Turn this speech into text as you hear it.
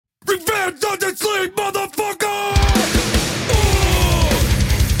man doesn't sleep, motherfucker!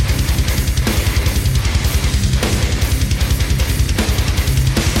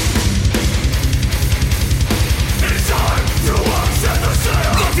 It's time to upset the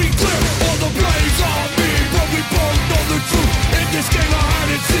sail. Looking clear, all the blame's on me, but we both know the truth. In this game of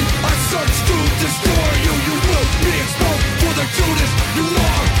hide and seek, I search to destroy you. You will be exposed for the Judas you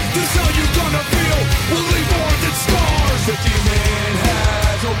are. This how you gonna feel, will leave more than scars. The demon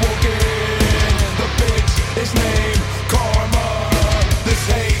has awoken, the bitch is named Karma. This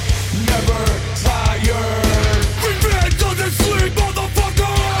hate never tired. Revenge doesn't sleep,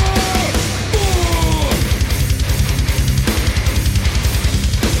 motherfucker!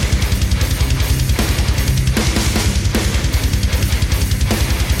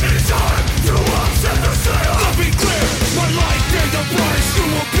 It's time to upset the sail. Let me clear, my life is a price you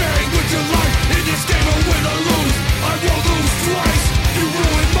will pay with your life. In this game of win or lose, I will lose twice. You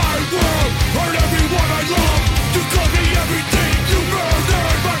ruined my world, hurt everyone I love. You cost me everything, you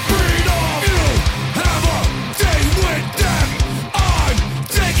murdered my freedom. You have a day with death. I'm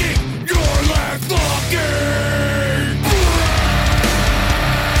taking your last fucking breath.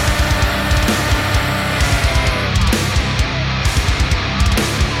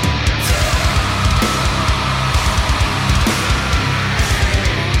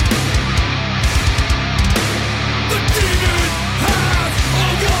 The demon has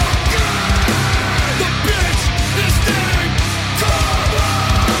awoken. The bitch is named Karma.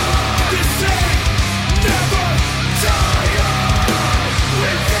 This ain't never tires.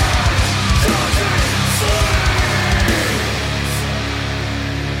 Revenge doesn't sleep.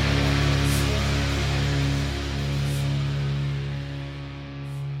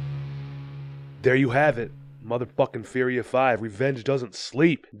 There you have it. Motherfucking Furia 5. Revenge doesn't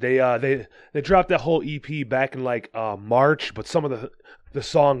sleep. They dropped that whole EP back in like March, but some of the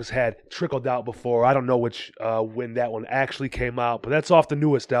songs had trickled out before. I don't know which when that one actually came out, but that's off the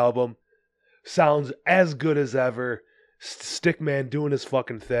newest album. Sounds as good as ever. Stikman doing his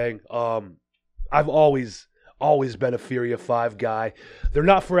fucking thing. I've always been a Furia 5 guy. They're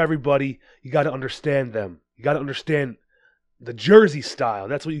not for everybody. You got to understand them. You got to understand the Jersey style.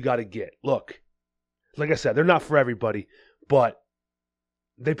 That's what you got to get. Look. Like I said, they're not for everybody, but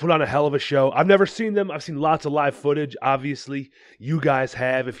they put on a hell of a show. I've never seen them. I've seen lots of live footage, obviously. You guys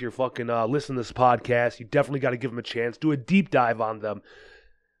have. If you're fucking listening to this podcast, you definitely got to give them a chance. Do a deep dive on them.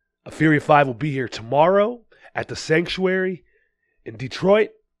 Furia 5 will be here tomorrow at the Sanctuary in Detroit.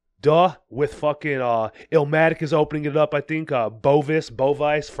 With fucking Illmatic is opening it up, I think.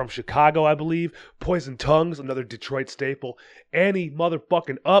 Bovice from Chicago, I believe. Poison Tongues, another Detroit staple. Annie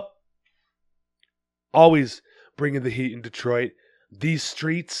motherfucking Up. Always bringing the heat in Detroit. These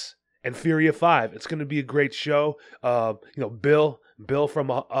Streets and Furia 5. It's going to be a great show. Bill from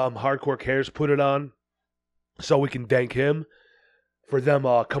Hardcore Cares put it on, so we can thank him for them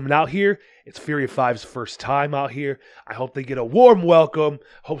coming out here. It's Furia 5's first time out here. I hope they get a warm welcome.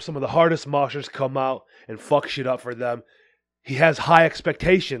 Hope some of the hardest moshers come out and fuck shit up for them. He has high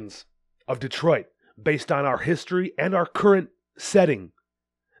expectations of Detroit based on our history and our current setting.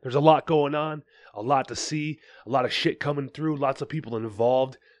 There's a lot going on. A lot to see, a lot of shit coming through, lots of people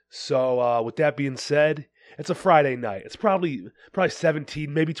involved. So with that being said, it's a Friday night. It's probably $17,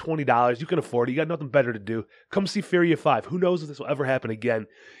 maybe $20. You can afford it. You got nothing better to do. Come see Furia 5. Who knows if this will ever happen again?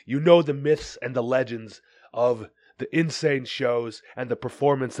 You know the myths and the legends of the insane shows and the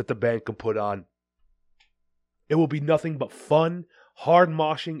performance that the band can put on. It will be nothing but fun, hard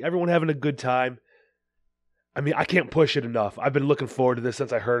moshing, everyone having a good time. I mean, I can't push it enough. I've been looking forward to this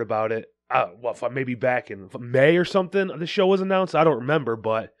since I heard about it. Maybe back in May or something, the show was announced. I don't remember,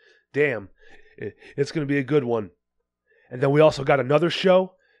 but damn, it's going to be a good one. And then we also got another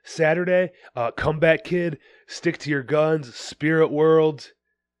show Saturday. Comeback Kid, Stick to Your Guns, Spirit World.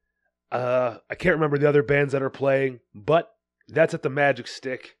 I can't remember the other bands that are playing, but that's at the Magic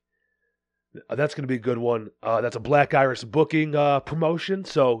Stick. That's going to be a good one. That's a Black Iris booking promotion,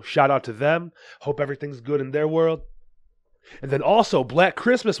 so shout out to them. Hope everything's good in their world. And then also, Black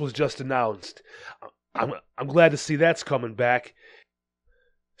Christmas was just announced. I'm glad to see that's coming back.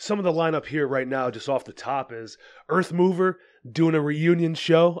 Some of the lineup here right now, just off the top, is Earth Mover doing a reunion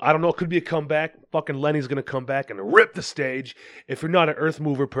show. I don't know, it could be a comeback. Fucking Lenny's going to come back and rip the stage. If you're not an Earth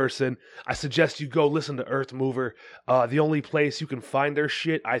Mover person, I suggest you go listen to Earth Mover. The only place you can find their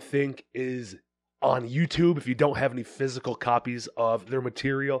shit, I think, is on YouTube if you don't have any physical copies of their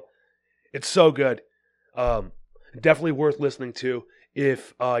material. It's so good. Definitely worth listening to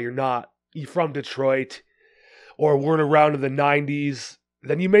if you're from Detroit or weren't around in the 90s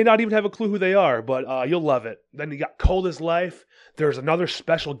then you may not even have a clue who they are, but you'll love it. Then you got Cold as Life. There's another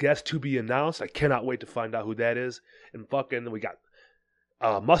special guest to be announced. I cannot wait to find out who that is. And fucking, we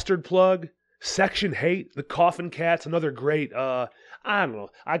got Mustard Plug, Section Hate, The Coffin Cats, another great, I don't know,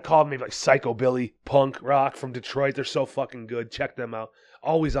 I'd call them maybe like Psychobilly, punk rock from Detroit. They're so fucking good. Check them out.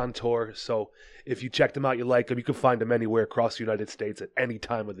 Always on tour. So if you check them out, you like them, you can find them anywhere across the United States at any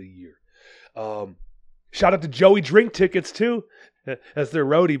time of the year. Shout out to Joey Drink Tickets too, as their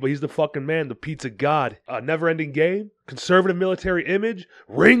roadie, but he's the fucking man, the pizza god. Never Ending Game, Conservative Military Image,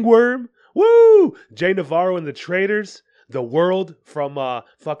 Ringworm, woo! Jay Navarro and the Traders, The World from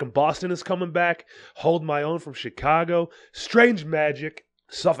fucking Boston is coming back, Hold My Own from Chicago, Strange Magic,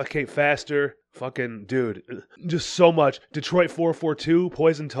 Suffocate Faster, fucking dude, just so much. Detroit 442,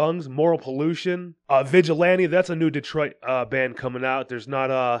 Poison Tongues, Moral Pollution, Vigilante. That's a new Detroit band coming out. There's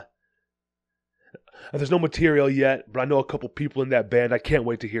no material yet, but I know a couple people in that band. I can't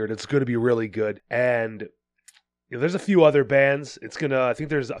wait to hear it. It's going to be really good. And there's a few other bands. I think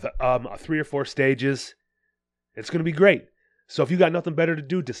there's 3 or 4 stages. It's going to be great. So if you got nothing better to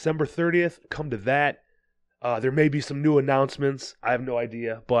do, December 30th, come to that. There may be some new announcements. I have no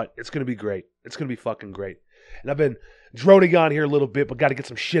idea, but it's going to be great. It's going to be fucking great. And I've been droning on here a little bit, but got to get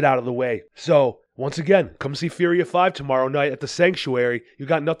some shit out of the way. So once again, come see Fury of 5 tomorrow night at the Sanctuary. You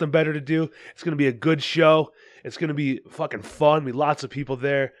got nothing better to do. It's going to be a good show. It's going to be fucking fun. Be lots of people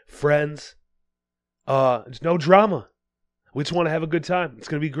there, friends. There's no drama. We just want to have a good time. It's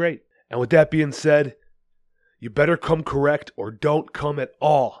going to be great. And with that being said, you better come correct or don't come at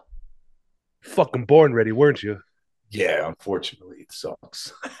all. Fucking born ready, weren't you? Yeah, unfortunately, it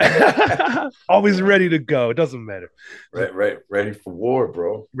sucks. Always ready to go. It doesn't matter. Ready for war,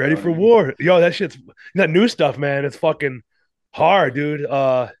 bro. Ready for war. Yo, that shit's that new stuff, man. It's fucking hard, dude.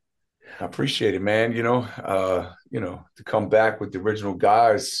 I appreciate it, man. To come back with the original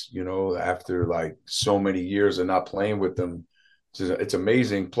guys, after like so many years of not playing with them, it's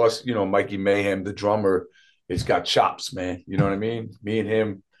amazing. Plus, Mikey Mayhem, the drummer, he's got chops, man. You know what I mean? Me and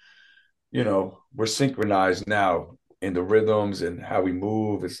him, we're synchronized now in the rhythms and how we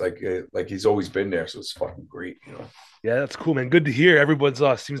move. It's like he's always been there. So it's fucking great, Yeah, that's cool, man. Good to hear. Everyone's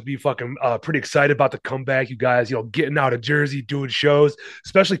seems to be fucking pretty excited about the comeback. You guys, getting out of Jersey, doing shows,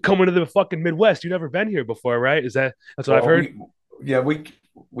 especially coming to the fucking Midwest. You've never been here before, right? That's what I've heard?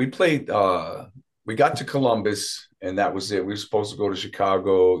 We played, we got to Columbus and that was it. We were supposed to go to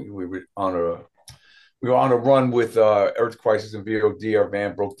Chicago. We were on a run with Earth Crisis and VOD. Our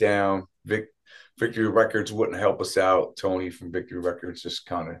van broke down. Victory Records wouldn't help us out. Tony from Victory Records just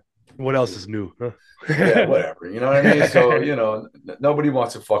kind of. What else is new? Huh? Yeah, whatever. You know what I mean? So, nobody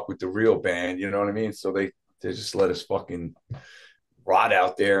wants to fuck with the real band. You know what I mean? So they just let us fucking rot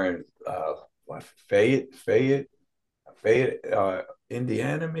out there and Fayette,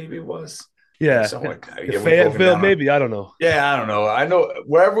 Indiana, maybe it was. Yeah. Like yeah, Fayetteville, maybe. I don't know. Yeah, I don't know. I know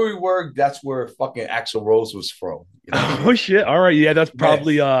wherever we were, that's where fucking Axl Rose was from. Oh shit! All right, yeah, that's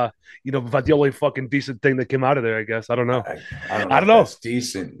probably about the only fucking decent thing that came out of there. I guess I don't know. I don't know. It's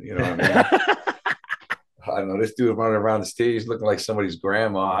decent, what I mean. I don't know. This dude running around the stage looking like somebody's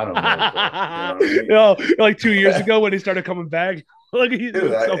grandma. I don't know. But, you know what I mean? Like 2 years ago when he started coming back. Look, he's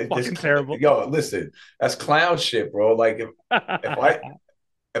so fucking terrible. Yo, listen, that's clown shit, bro. Like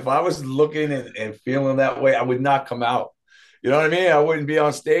if I was looking and feeling that way, I would not come out. You know what I mean? I wouldn't be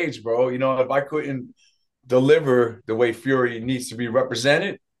on stage, bro. If I couldn't deliver the way Fury needs to be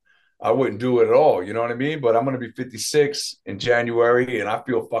represented, I wouldn't do it at all. You know what I mean? But I'm going to be 56 in January and I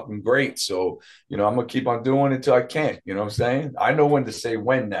feel fucking great. So, I'm going to keep on doing it until I can. You know what I'm saying? I know when to say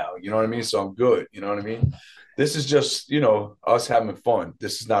when now. You know what I mean? So I'm good. You know what I mean? This is just, us having fun.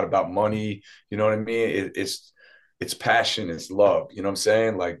 This is not about money. You know what I mean? It's passion. It's love. You know what I'm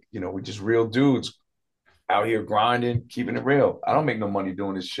saying? Like, we just real dudes out here grinding, keeping it real. I don't make no money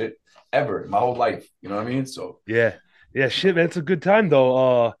doing this shit ever my whole life. You know what I mean? So yeah, shit, man. It's a good time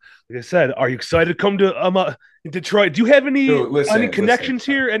though. Like I said, are you excited to come to Detroit? Do you have any connections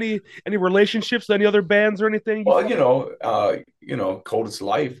here? Any relationships with any other bands or anything? Well, Cold as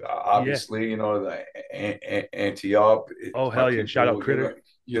Life, obviously. The Anti-Up. Oh hell yeah! Shout out Critter.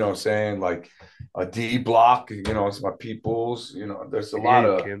 You know what I'm saying? Like a D Block. It's my peoples. There's a lot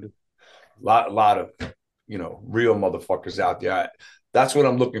of real motherfuckers out there. That's what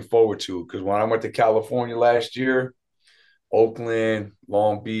I'm looking forward to. Because when I went to California last year, Oakland,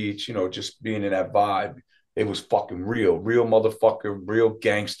 Long Beach, just being in that vibe, it was fucking real motherfucker, real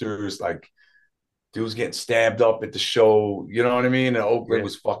gangsters. Like dudes getting stabbed up at the show. You know what I mean? And Oakland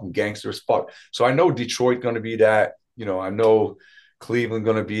was fucking gangster as fuck. So I know Detroit going to be that. I know Cleveland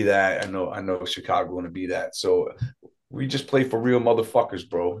going to be that. I know Chicago going to be that. So We just play for real motherfuckers,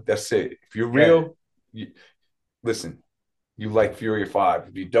 bro. That's it. If you're Yeah. real, listen, you like Fury 5.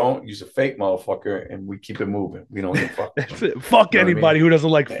 If you don't, use a fake motherfucker and we keep it moving. We don't give a fuck. That's it. Fuck You know what I mean? anybody who doesn't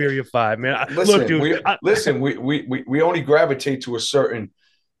like Fury of Five, man. Look, Listen, dude. we only gravitate to a certain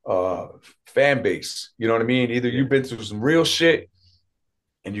uh fan base. You know what I mean? Either Yeah. you've been through some real shit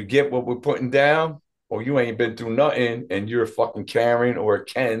and you get what we're putting down, or you ain't been through nothing and you're a fucking Karen or a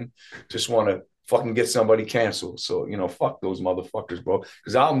Ken, just want to fucking get somebody canceled. So, fuck those motherfuckers, bro.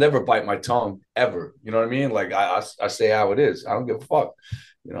 Because I'll never bite my tongue ever. You know what I mean? Like I say how it is. I don't give a fuck.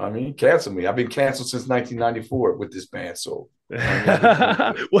 You know what I mean? Cancel me. I've been canceled since 1994 with this band. So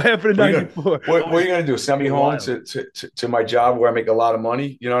what happened in '94? What are you gonna do? Send me home wild. to my job where I make a lot of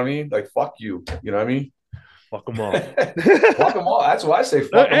money? You know what I mean? Like fuck you. You know what I mean? Fuck them all. Fuck them all. That's why I say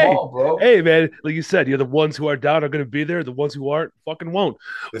fuck them Hey, all, bro. hey, man. Like you said, you're the ones who are down are going to be there. The ones who aren't fucking won't.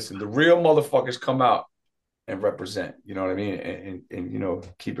 Listen, the real motherfuckers come out and represent. You know what I mean? And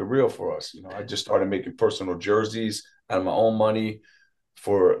keep it real for us. I just started making personal jerseys out of my own money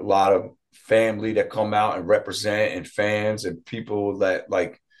for a lot of family that come out and represent, and fans and people that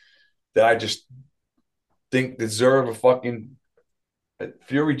I just think deserve a fucking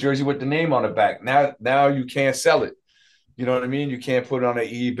Fury jersey with the name on the back. Now you can't sell it. You know what I mean? You can't put it on an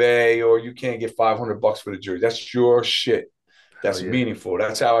eBay, or you can't get $500 for the jersey. That's your shit. That's meaningful.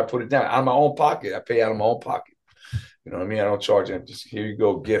 That's how I put it down. Out of my own pocket. I pay out of my own pocket. You know what I mean? I don't charge them. Just here you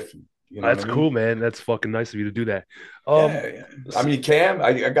go, gift. You know That's what I mean? cool, man. That's fucking nice of you to do that. Yeah. I mean, Cam,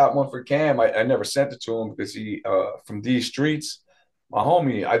 I got one for Cam. I never sent it to him because he from these streets, my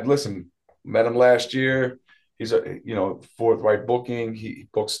homie, met him last year. He's a forthright booking. He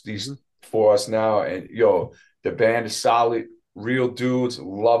books these for us now. And the band is solid, real dudes,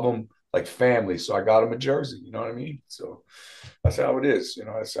 love them like family. So I got him a jersey, you know what I mean? So that's how it is.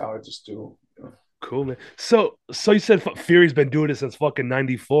 That's how I just do. Cool, man. So you said Fury's been doing it since fucking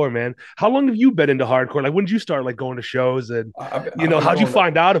 '94, man. How long have you been into hardcore? Like, when did you start like going to shows, and how'd you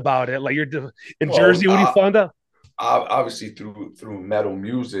find out about it? Like, you're in Jersey when you found out? Obviously through metal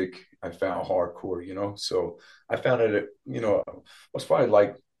music, I found hardcore. So I found it. I was probably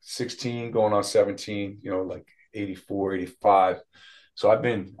like 16, going on 17. Like 84, 85. So I've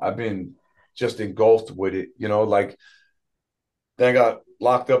been just engulfed with it. Like then I got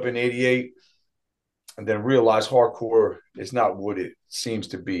locked up in 88. And then realize hardcore is not what it seems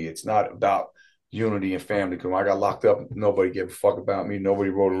to be. It's not about unity and family. Because when I got locked up, nobody gave a fuck about me. Nobody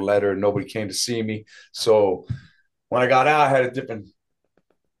wrote a letter. Nobody came to see me. So when I got out, I had a different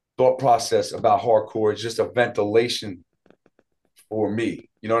thought process about hardcore. It's just a ventilation for me.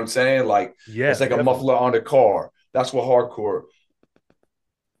 You know what I'm saying? Like, it's like a muffler on the car. That's what hardcore.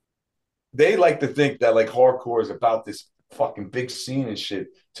 They like to think that like hardcore is about this fucking big scene and shit.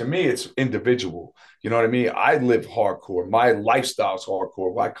 To me, it's individual. You know what I mean? I live hardcore. My lifestyle's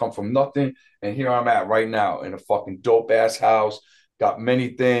hardcore. I come from nothing, and here I'm at right now in a fucking dope ass house. Got many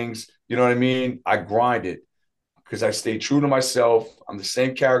things. You know what I mean? I grind it because I stay true to myself. I'm the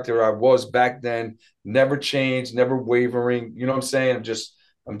same character I was back then. Never changed, never wavering. You know what I'm saying?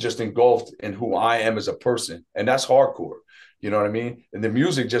 I'm just engulfed in who I am as a person, and that's hardcore. You know what I mean? And the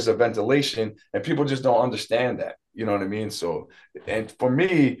music just a ventilation, and people just don't understand that. You know what I mean? So, and for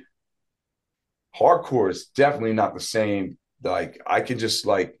me, hardcore is definitely not the same. Like I can just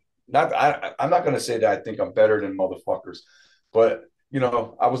I'm not gonna say that I think I'm better than motherfuckers, but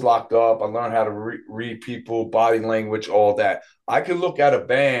I was locked up. I learned how to read people, body language, all that. I can look at a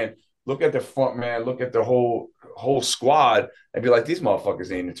band, look at the front man, look at the whole squad, and be like, these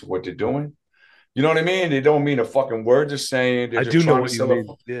motherfuckers ain't into what they're doing. You know what I mean? They don't mean a fucking word they're saying. They're just trying to sell it.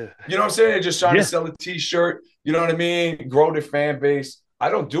 Yeah. You know what I'm saying? They're just trying to sell a t-shirt. You know what I mean? Grow their fan base. I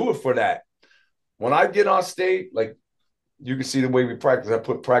don't do it for that. When I get on stage, like you can see the way we practice. I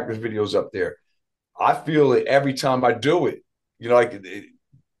put practice videos up there. I feel it every time I do it.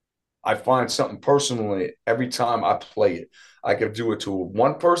 I find something personal in it every time I play it. I could do it to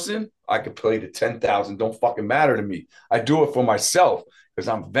one person. I could play to 10,000. Don't fucking matter to me. I do it for myself because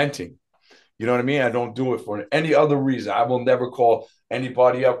I'm venting. You know what I mean? I don't do it for any other reason. I will never call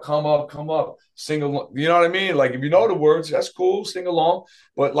anybody up, come up, sing along. You know what I mean? Like, if you know the words, that's cool, sing along.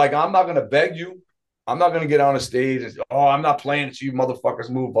 But, like, I'm not going to beg you. I'm not going to get on the stage and say, I'm not playing it, you motherfuckers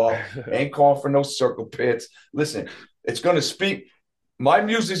move off. Ain't calling for no circle pits. Listen, it's going to speak. My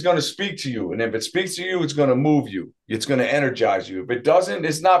music's going to speak to you. And if it speaks to you, it's going to move you. It's going to energize you. If it doesn't,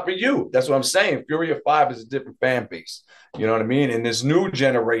 it's not for you. That's what I'm saying. Fury of 5 is a different fan base. You know what I mean? And this new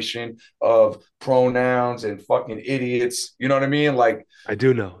generation of pronouns and fucking idiots, you know what I mean? Like, I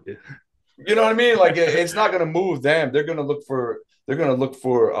do know. You know what I mean? Like, it's not going to move them. They're going to look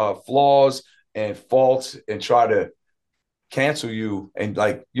for flaws and faults and try to cancel you and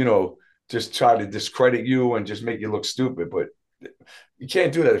like, just try to discredit you and just make you look stupid. But you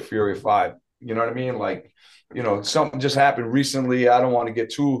can't do that at Fury 5. You know what I mean? Like, something just happened recently. I don't want to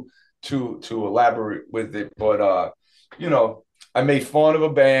get too elaborate with it, but I made fun of a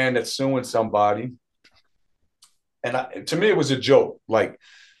band that's suing somebody. And to me, it was a joke. Like,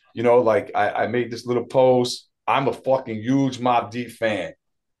 I made this little post. I'm a fucking huge Mobb Deep fan.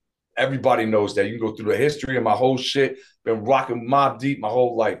 Everybody knows that. You can go through the history of my whole shit. Been rocking Mobb Deep my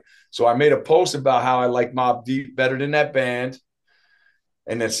whole life. So I made a post about how I like Mobb Deep better than that band.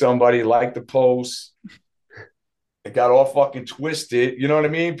 And then somebody liked the post. It got all fucking twisted. You know what I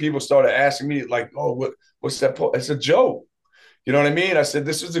mean? People started asking me, like, oh, what's that post? It's a joke. You know what I mean? I said,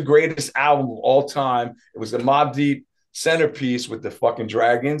 this was the greatest album of all time. It was the Mobb Deep centerpiece with the fucking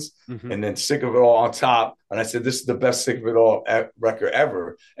dragons, and then Sick of It All on top. And I said, this is the best Sick of It All record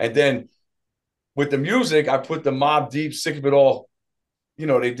ever. And then with the music, I put the Mobb Deep Sick of It All.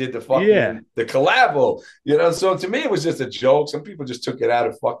 They did the fucking the collabo. So to me it was just a joke. Some people just took it out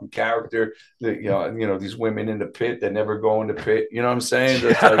of fucking character. These women in the pit that never go in the pit. You know what I'm saying?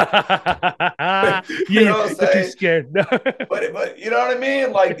 Just like, you know what I'm saying? Scared. No. But you know what I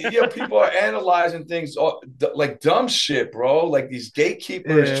mean? Like, people are analyzing things like dumb shit, bro. Like these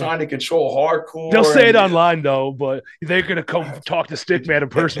gatekeepers trying to control hardcore. They'll say it online though, but they're gonna come talk to Stikman in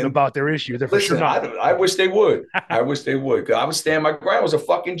person about their issue. They're for sure not. I wish they would. I wish they would. Cause I would stand my ground. It was a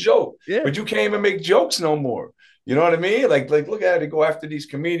fucking joke. Yeah. But you can't even make jokes no more. You know what I mean? Like look at it. They go after these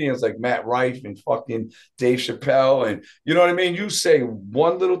comedians like Matt Rife and fucking Dave Chappelle, and you know what I mean. You say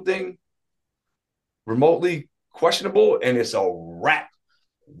one little thing remotely questionable, and it's a rap.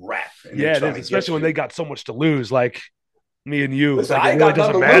 Yeah, it is, especially when they got so much to lose, like me and you. Listen, like, I really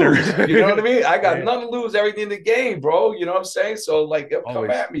doesn't matter. You know what I mean? I got nothing to lose, everything in the game, bro. You know what I'm saying? So like, come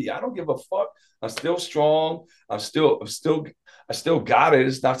at me. I don't give a fuck. I'm still strong. I still got it.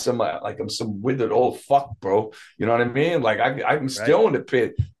 It's not some like I'm some withered old fuck, bro. You know what I mean? Like I'm still in the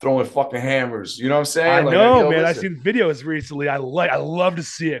pit throwing fucking hammers. You know what I'm saying? I like, know, man. I've seen videos recently. I love to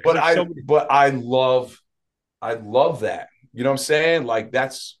see it. But I love that. You know what I'm saying? Like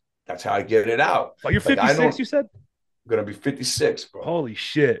that's how I get it out. Like you're 56, you said? I'm gonna be 56, bro. Holy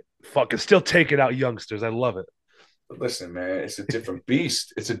shit. Fucking still taking out youngsters. I love it. Listen, man, it's a different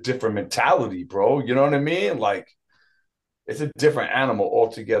beast. It's a different mentality, bro. You know what I mean? Like, it's a different animal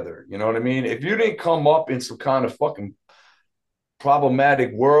altogether. You know what I mean? If you didn't come up in some kind of fucking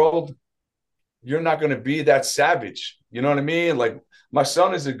problematic world, you're not going to be that savage. You know what I mean? Like, my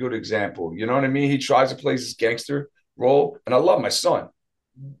son is a good example. You know what I mean? He tries to play this gangster role, and I love my son.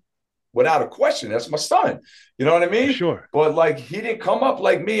 Without a question, that's my son. You know what I mean? For sure. But, like, he didn't come up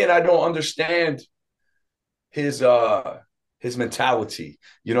like me, and I don't understand his mentality.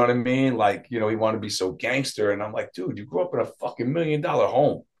 You know what I mean? Like, he wanted to be so gangster. And I'm like, dude, you grew up in a fucking $1 million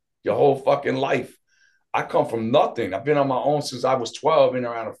home your whole fucking life. I come from nothing. I've been on my own since I was 12, in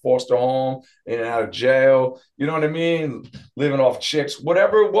and around a foster home, in and out of jail. You know what I mean? Living off chicks,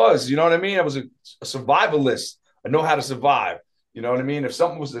 whatever it was. You know what I mean? I was a survivalist. I know how to survive. You know what I mean? If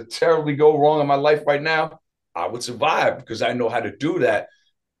something was to terribly go wrong in my life right now, I would survive because I know how to do that.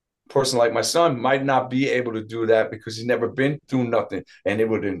 Person like my son might not be able to do that because he's never been through nothing, and it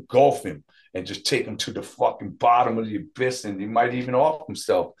would engulf him and just take him to the fucking bottom of the abyss, and he might even off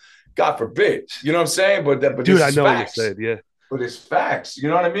himself. God forbid. You know what I'm saying? But dude, I know what you said, yeah. But it's facts. You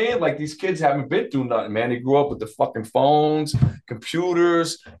know what I mean? Like, these kids haven't been through nothing, man. They grew up with the fucking phones,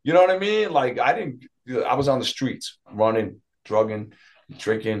 computers. You know what I mean? Like, I was on the streets running, drugging,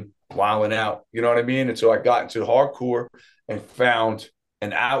 drinking, wilding out. You know what I mean? Until I got into hardcore and found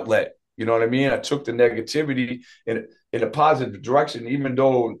an outlet. You know what I mean? I took the negativity in a positive direction, even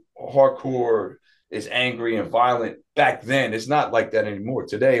though hardcore is angry and violent. Back then, it's not like that anymore.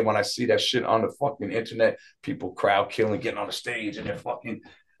 Today, when I see that shit on the fucking internet, people crowd killing, getting on the stage, and they're fucking,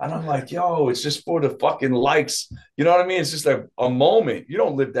 and I'm like, yo, it's just for the fucking likes. You know what I mean? It's just a moment. You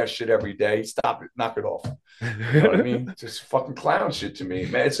don't live that shit every day. Stop it. Knock it off. You know what I mean? It's just fucking clown shit to me,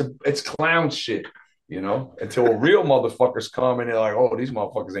 man. It's clown shit. Until real motherfuckers come and they're like, oh, these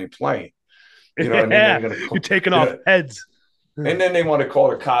motherfuckers ain't playing. You know what I mean? You're taking off heads. And then they want to call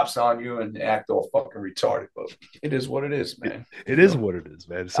the cops on you and act all fucking retarded. But it is what it is, man. It is what it is,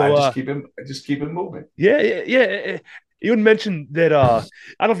 man. So I just keep it moving. Yeah. You had mentioned that I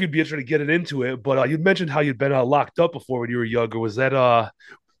don't know if you'd be interested in getting into it, but you mentioned how you'd been locked up before when you were younger. Was that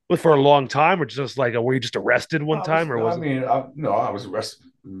for a long time, or just like were you just arrested one time, or was I was arrested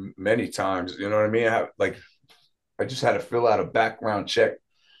many times. You know what I mean? I just had to fill out a background check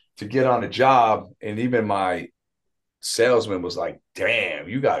to get on a job, and even my salesman was like, "Damn,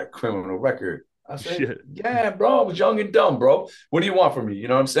 you got a criminal record." I said, Shit. yeah, bro, I was young and dumb, bro. What do you want from me? You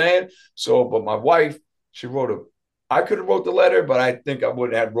know what I'm saying? So, but my wife, she I could have wrote the letter, but I think I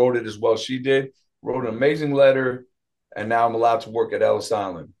would have wrote it as well. She did, wrote an amazing letter. And now I'm allowed to work at Ellis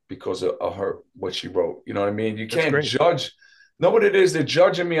Island because of her, what she wrote. You know what I mean? You That's can't great. judge. Know what it is? They're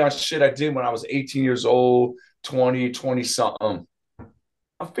judging me on shit I did when I was 18 years old, 20 something.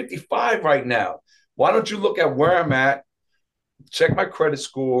 I'm 55 right now. Why don't you look at where I'm at, check my credit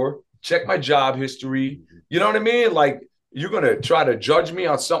score, check my job history? You know what I mean? Like, you're going to try to judge me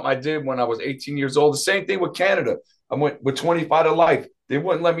on something I did when I was 18 years old. The same thing with Canada. I went with 25 to life. They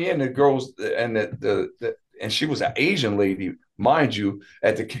wouldn't let me in. The girls and and she was an Asian lady, mind you,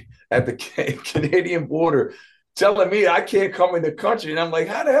 at the Canadian border, telling me I can't come in the country. And I'm like,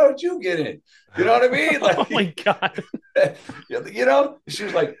 how the hell did you get in? You know what I mean? Oh my Like, God. you know, she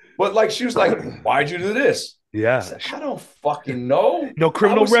was like, but like, she was like, why'd you do this? I Yeah. said, I don't fucking know. No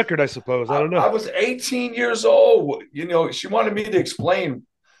criminal record, I suppose. I don't know. I was 18 years old. You know, she wanted me to explain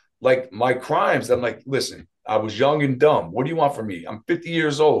like my crimes. I'm like, listen, I was young and dumb. What do you want from me? I'm 50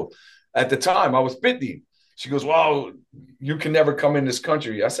 years old. At the time, I was 50. She goes, well, you can never come in this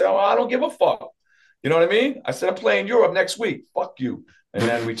country. I said, oh, I don't give a fuck. You know what I mean? I said, I'm playing Europe next week. Fuck you. And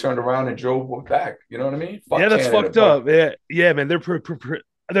then we turned around and drove back. You know what I mean? Fuck Yeah, that's Canada. fucked up. Yeah, yeah, man. They're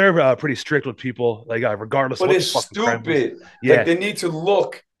pretty strict with people, like regardless of But what the it's fucking crime is. stupid. Like, Yeah, they need to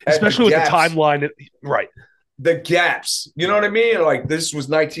look at the especially with the gaps. timeline. Right. The gaps. You know what I mean? Like, this was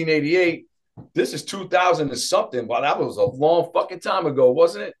 1988. This is 2000 and something. Well, that was a long fucking time ago,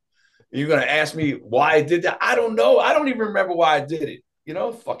 wasn't it? You're going to ask me why I did that? I don't know. I don't even remember why I did it. You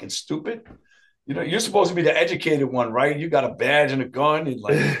know, fucking stupid. You know, you're supposed to be the educated one, right? You got a badge and a gun, and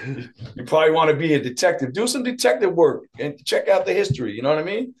like, you probably want to be a detective. Do some detective work and check out the history. You know what I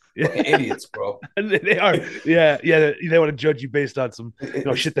mean? Fucking idiots, bro. They are. Yeah, yeah. They want to judge you based on some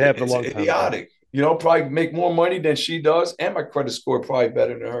shit that happened a long time ago. Idiotic. You know, probably make more money than she does, and my credit score probably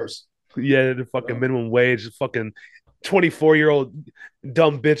better than hers. Yeah, the fucking minimum wage, fucking 24-year-old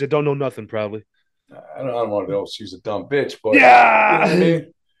dumb bitch that don't know nothing, probably. I don't want to know if she's a dumb bitch, but you know what I Yeah.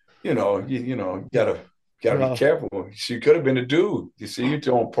 mean? You gotta be careful. She could have been a dude. You see, you're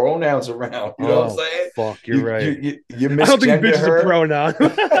throwing pronouns around. You know what I'm saying? Fuck, you're right. You I don't think bitch misgendered is a her. pronoun.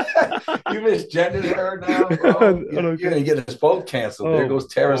 You misgendered her now, bro. You're gonna get us both canceled. There goes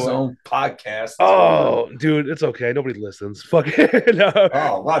Tara's own podcast. Oh, dude, it's okay. Nobody listens. Fuck it. No.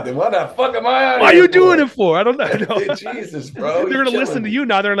 Oh, what the fuck am I on? Why are you doing it for? I don't know. Jesus, bro. They're gonna listen to you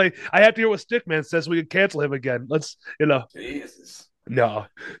now. They're like, I have to hear what Stikman says. So we can cancel him again. Let's, Jesus. No.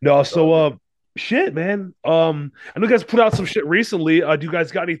 So, shit, man. I know you guys put out some shit recently. Do you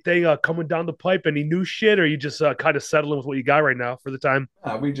guys got anything coming down the pipe? Any new shit, or are you just kind of settling with what you got right now for the time?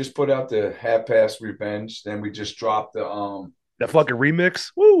 We just put out the Half Past Revenge. Then we just dropped that fucking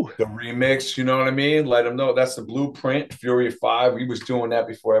remix. Woo. The remix. You know what I mean? Let them know that's the blueprint. Fury of 5. We was doing that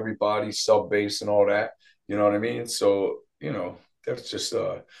before everybody, sub bass and all that. You know what I mean? So that's just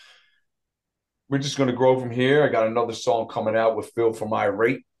we're just gonna grow from here. I got another song coming out with Phil from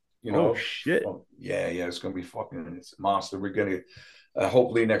Irate. Oh shit! Yeah, it's gonna be it's a monster. We're gonna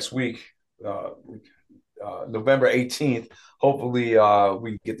hopefully next week, November 18th. Hopefully,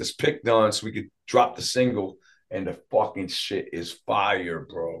 we can get this pick done so we could drop the single. And the fucking shit is fire,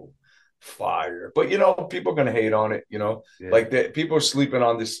 bro, fire. But people are gonna hate on it. Like that. People are sleeping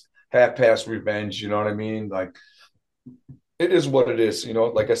on this Half Past Revenge. You know what I mean? Like, it is what it is.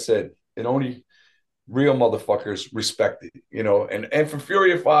 Like I said, it only real motherfuckers respect it, and for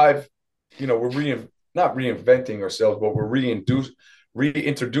Fury of 5, we're not reinventing ourselves, but we're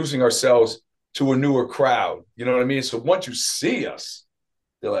reintroducing ourselves to a newer crowd. You know what I mean? So once you see us,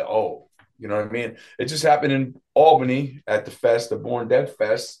 they're like, oh, you know what I mean? It just happened in Albany at the fest, the Born Dead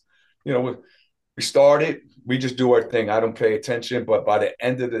Fest. We started, we just do our thing. I don't pay attention, but by the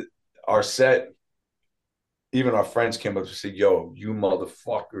end of our set, even our friends came up and said, yo, you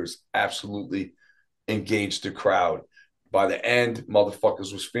motherfuckers absolutely engage the crowd. By the end,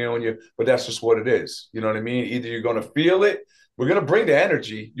 motherfuckers was feeling you, but that's just what it is. You know what I mean? Either you're going to feel it, we're going to bring the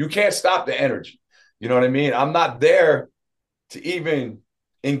energy. You can't stop the energy. You know what I mean? I'm not there to even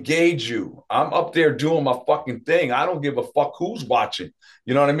engage you. I'm up there doing my fucking thing. I don't give a fuck who's watching.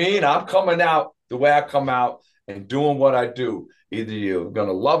 You know what I mean? I'm coming out the way I come out and doing what I do. Either you're going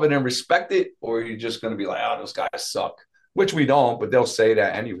to love it and respect it, or you're just going to be like, oh, those guys suck, which we don't, but they'll say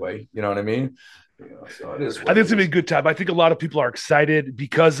that anyway. You know what I mean? So it is. I think it's gonna be a good time. I think a lot of people are excited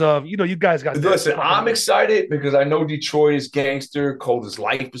because of you guys got. Listen, I'm excited because I know Detroit is gangster. Cold as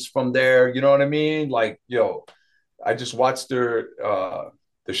Life is from there. You know what I mean? Like, I just watched their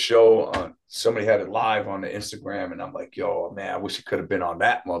the show on somebody had it live on the Instagram, and I'm like, yo, man, I wish it could have been on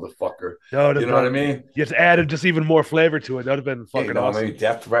that motherfucker. That would You have know what I been. mean? You just added just even more flavor to it. That would have been Yeah, you fucking know, awesome. maybe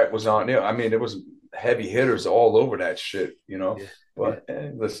Death Threat was on there. I mean, there was heavy hitters all over that shit, you know. Yeah, yeah, But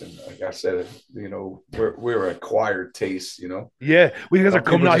listen, like I said, you know, we're acquired taste, you know. yeah. We guys are Some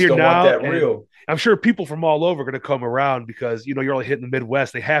coming people out just here don't want now, that and real. I'm sure people from all over are gonna come around because you're only hitting the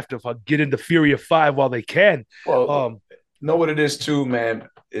Midwest. They have to get into Fury of Five while they can. Well, Um, know what it is too, man,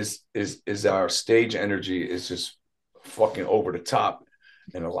 is our stage energy is just fucking over the top.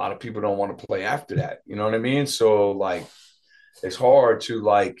 And a lot of people don't want to play after that. You know what I mean? So like it's hard to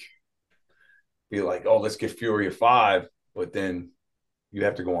like be like, oh, let's get Fury of Five, but then you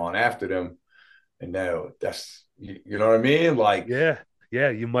have to go on after them. And now that's you know what I mean? Like, yeah, yeah.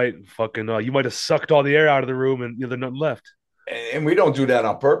 You might have sucked all the air out of the room, and there's nothing left. and we don't do that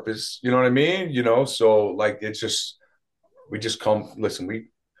on purpose. You know what I mean? You know, so like it's just we just come listen,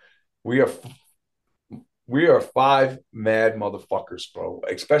 we are we are five mad motherfuckers, bro.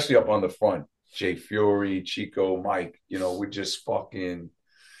 Especially up on the front. Jay Fury, Chico, Mike, you know, we just fucking,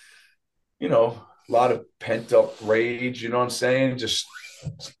 you know, a lot of pent up rage, you know what I'm saying? Just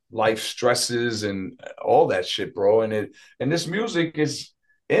life stresses and all that shit, bro. And this music is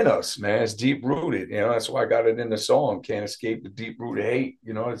in us, man. It's deep rooted. You know, that's why I got it in the song. Can't escape the deep rooted hate.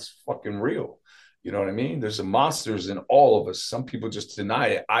 You know, it's fucking real. You know what I mean? There's a monsters in all of us. Some people just deny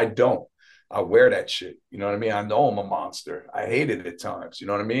it. I don't. I wear that shit. You know what I mean? I know I'm a monster. I hate it at times. You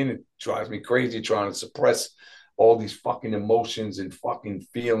know what I mean? It drives me crazy trying to suppress all these fucking emotions and fucking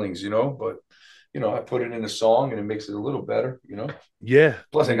feelings, you know? But, you know, I put it in a song and it makes it a little better, you know? Yeah, I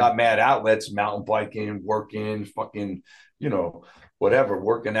Plus, I mean, got mad outlets, mountain biking, working, fucking, you know, whatever,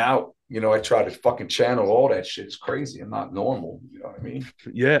 working out. You know, I try to fucking channel all that shit. It's crazy. I'm not normal. You know what I mean?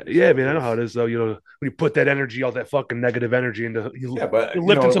 yeah, It is yeah, what man. it I know how is. it is, though. When you put that energy, all that fucking negative energy into Yeah, you're but you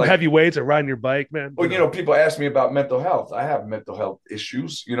lifting know, some like, heavy weights or riding your bike, man. well, you know, people ask me about mental health. I have mental health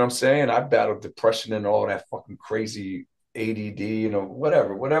issues. You know what I'm saying? I battle depression and all that fucking crazy ADD, you know,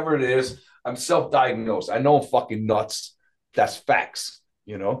 whatever it is. I'm self-diagnosed. I know I'm fucking nuts. That's facts,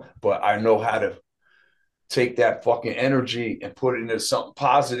 you know, but I know how to take that fucking energy and put it into something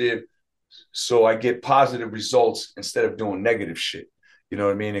positive so I get positive results instead of doing negative shit. You know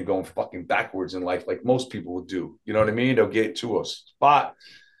what I mean? And going fucking backwards in life like most people would do. You know what I mean? They'll get to a spot,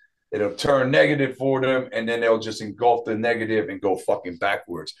 it'll turn negative for them, and then they'll just engulf the negative and go fucking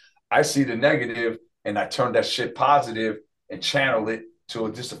backwards. I see the negative and I turn that shit positive and channel it to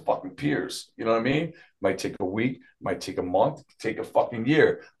it just a fucking peers. You know what I mean? Might take a week, might take a month, take a fucking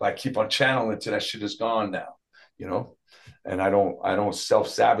year, but I keep on channeling till that shit is gone now. You know, and I don't self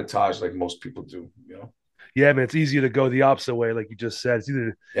sabotage like most people do. You know. Yeah, man. It's easier to go the opposite way, like you just said. It's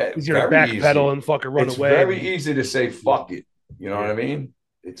either Yeah, easier to very backpedal easy. and fucking run It's away. very easy to say fuck it. You know what Yeah, I mean?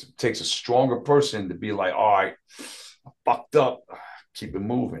 It takes a stronger person to be like, all right, I fucked up, keep it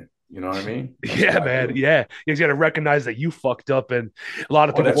moving. You know what I mean? That's yeah, what I man. do. Yeah, you got to recognize that you fucked up, and a lot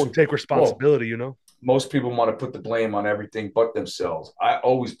of Well, people that's won't take well, responsibility. You know. most people want to put the blame on everything but themselves. I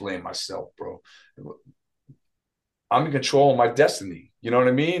always blame myself, bro. I'm in control of my destiny. You know what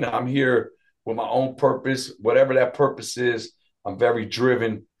I mean? I'm here with my own purpose, whatever that purpose is. I'm very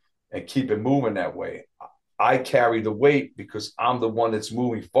driven and keep it moving that way. I carry the weight because I'm the one that's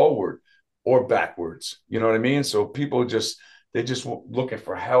moving forward or backwards. You know what I mean? So people they're just looking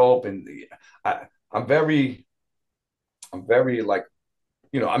for help, and I, I'm very like,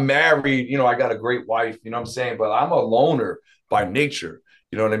 you know, I'm married, you know, I got a great wife, you know what I'm saying? But I'm a loner by nature.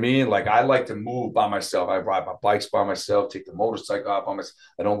 You know what I mean? Like I like to move by myself. I ride my bikes by myself, take the motorcycle out by myself.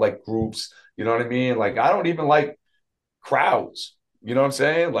 I don't like groups. You know what I mean? Like I don't even like crowds. You know what I'm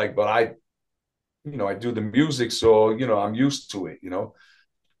saying? Like, but I do the music, so you know, I'm used to it, you know.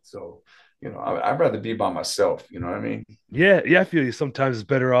 So, you know, I'd rather be by myself, you know what I mean? Yeah, yeah. I feel you. Sometimes it's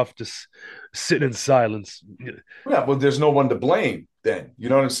better off just sitting in silence. Yeah. Yeah, but there's no one to blame then. You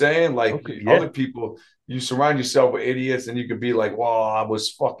know what I'm saying? Like Okay. Yeah. other people, you surround yourself with idiots and you could be like, well, I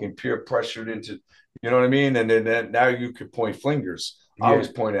was fucking peer pressured into, you know what I mean? And then now you could point fingers. I Yeah. always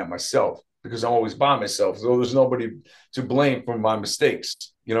point at myself because I'm always by myself. So there's nobody to blame for my mistakes.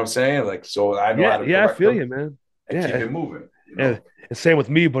 You know what I'm saying? Like, so I know Yeah. how to Yeah. I correct feel them you, man. and keep Yeah. it moving, you And, know? and same with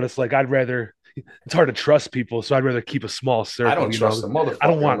me, but it's like I'd rather. It's hard to trust people, so I'd rather keep a small I circle. don't trust a I don't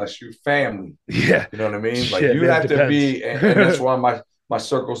motherfucker want. unless you family. Yeah. You know what I mean? Like Shit, you man. It have to depends. be, and that's why my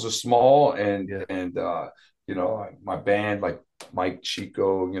circles are small, Yeah. and you know, my band like Mike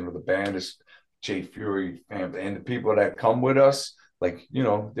Chico, you know, the band is Jay Fury, and the people that come with us, like you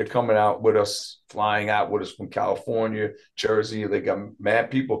know, they're coming out with us, flying out with us from California, Jersey. They got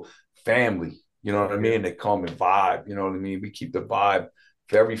mad people, family. You know what I Yeah. mean? They come and vibe. You know what I mean? We keep the vibe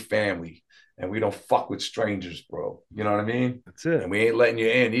very family, and we don't fuck with strangers, bro. You know what I mean? That's it. And we ain't letting you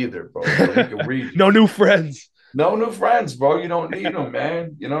in either, bro. So we can read you. No new friends. No new friends, bro. You don't need them,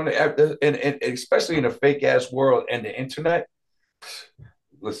 man. You know, and especially in a fake ass world and the internet.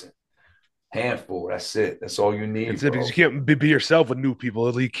 Listen, handful. That's it. That's all you need, That's it because you bro. can't be yourself with new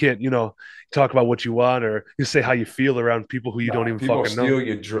people. You can't, talk about what you want or you say how you feel around people who you don't Nah, even fucking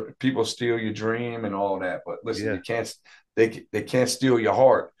know. people steal your dream and all that. But listen, Yeah, you can't. They can't steal your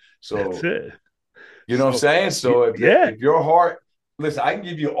heart. that's So it. you know what I'm So, saying. So yeah, if your heart, listen, I can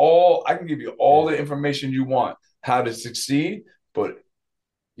give you all the information you want how to succeed, but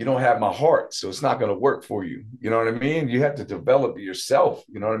you don't have my heart, so it's not going to work for you. You know what I mean? You have to develop it yourself.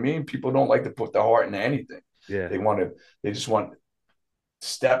 You know what I mean? People don't like to put their heart into anything. yeah. They want to. They just want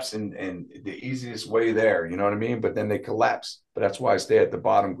steps and the easiest way there. You know what I mean? But then they collapse. But that's why I stay at the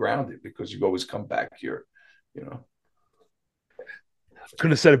bottom grounded because you always come back here. You know,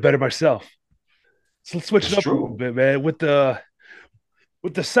 Couldn't have said it better myself. So let's switch it's it up a little true. bit, man. With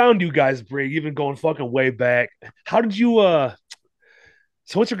the sound you guys bring, even going fucking way back. How did you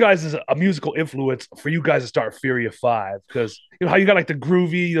So what's your guys' a musical influence for you guys to start Furia 5? Because how you got like the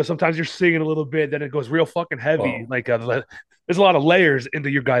groovy, sometimes you're singing a little bit, then it goes real fucking heavy. Well, Like there's a lot of layers into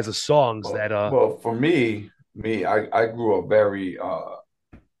your guys' songs that well, for I grew up very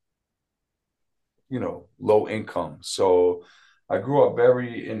low income. So I grew up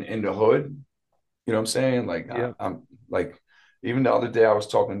very in the hood. You know what I'm saying? Like yeah. I'm like even the other day I was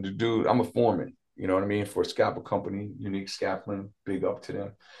talking to dude, I'm a foreman, you know what I mean, for a scalpel company, Unique Scaffolding, big up to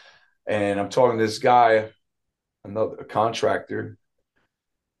them. And I'm talking to this guy, another a contractor.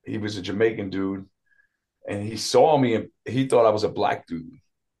 He was a Jamaican dude, and he saw me and he thought I was a black dude.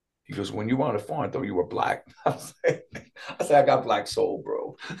 He goes, when you were on the phone, I thought you were black. I said, I got black soul,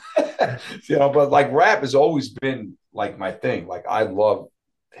 bro. But like rap has always been like my thing. Like I love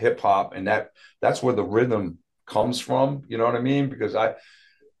hip hop, and that's where the rhythm comes from. You know what I mean? Because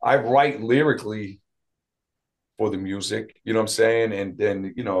I write lyrically for the music. You know what I'm saying? And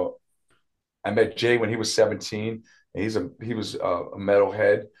then I met Jay when he was 17, and he was a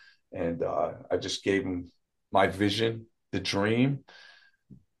metalhead, and I just gave him my vision, the dream,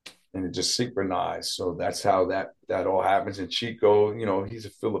 and it just synchronized. So that's how that all happens. And Chico, he's a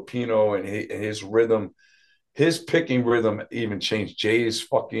Filipino, and his rhythm, his picking rhythm even changed Jay's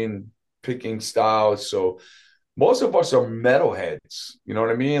fucking picking style. So most of us are metalheads. You know what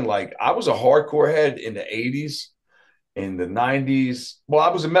I mean? Like I was a hardcore head in the 80s, in the 90s. Well, I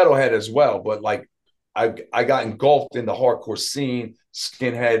was a metalhead as well, but like I got engulfed in the hardcore scene,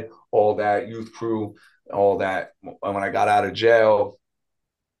 skinhead, all that, youth crew, all that. And when I got out of jail,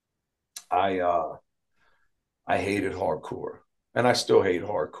 I I hated hardcore, and I still hate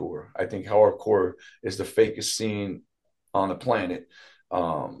hardcore. I think hardcore is the fakest scene on the planet.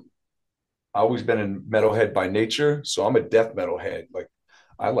 Um, I always been a metalhead by nature, so I'm a death metal head. Like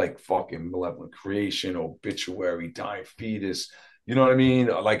I like fucking Malevolent Creation, Obituary, Dying Fetus. You know what I mean?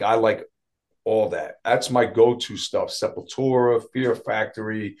 Like I like all that. That's my go-to stuff. Sepultura, Fear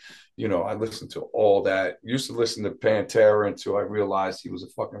Factory. I listened to all that. Used to listen to Pantera until I realized he was a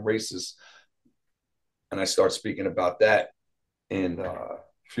fucking racist, and I start speaking about that in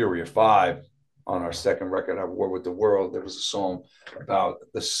Fury of Five on our second record, "At War with the World." There was a song about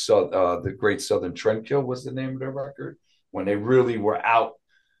the Great Southern Trendkill was the name of the record, when they really were out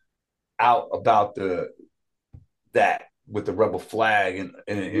about that with the rebel flag and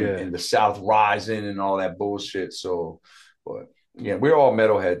Yeah. the South rising and all that bullshit. So, but yeah, we're all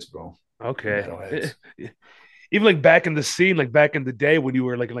metalheads, bro. Okay. Metalheads. Even like back in the scene, like back in the day when you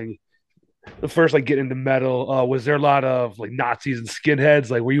were like the first like getting into metal, was there a lot of like Nazis and skinheads?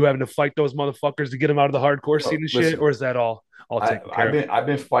 Like were you having to fight those motherfuckers to get them out of the hardcore scene Well, and shit? listen, Or is that all I, taken care I've of? been I've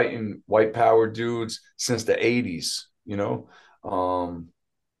been fighting white power dudes since the '80s. Um,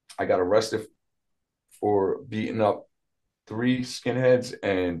 I got arrested for beating up three skinheads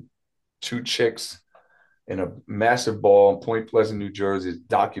and two chicks in a massive ball in Point Pleasant, New Jersey.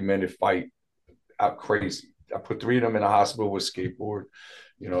 Documented fight out crazy. I put three of them in a hospital with skateboard.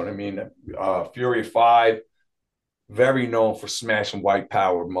 You know what I mean? Fury 5, very known for smashing white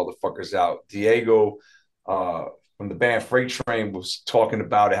power motherfuckers out. Diego from the band Freight Train was talking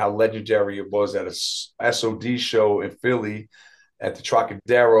about it, how legendary it was at a SOD show in Philly at the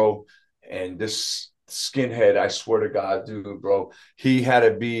Trocadero. And this skinhead, I swear to God, dude, bro, he had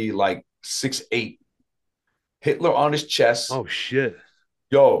to be like 6'8", Hitler on his chest. Oh shit.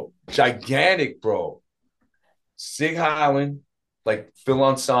 Yo, gigantic, bro. Sig Highland, like Phil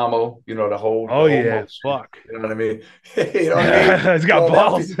Ansamo, the Oh whole yeah. motion. Fuck. You know what I mean? You know what I mean? It's got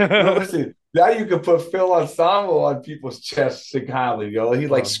balls. Listen, Now you can put Phil Ensemble on people's chests single-handedly, yo. He's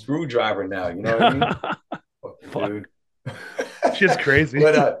like Oh. Screwdriver now, you know what I mean? Fucking Fuck. dude. Shit's crazy.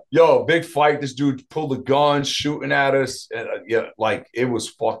 But yo, big fight. This dude pulled a gun, shooting at us, and yeah, like it was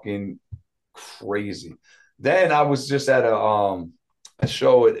fucking crazy. Then I was just at a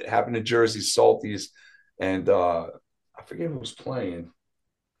show. It happened in Jersey, Salties, and I forget who was playing.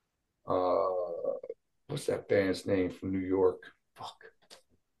 Uh, what's that band's name from New York? Fuck.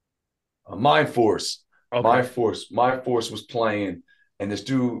 Mind Force. Okay. Mind Force was playing, and this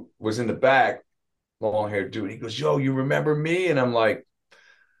dude was in the back, long haired dude. He goes, "Yo, you remember me?" And I'm like,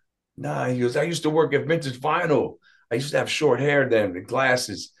 "Nah." He goes, "I used to work at Vintage Vinyl. I used to have short hair then and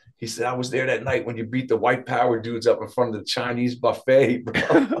glasses." He said, "I was there that night when you beat the white power dudes up in front of the Chinese buffet,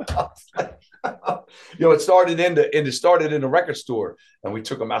 bro." It started in the record store, and we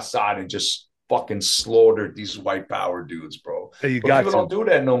took them outside and just fucking slaughtered these white power dudes, bro. Hey, you But got people don't to. do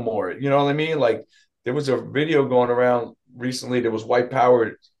that no more. You know what I mean? Like there was a video going around recently. There was white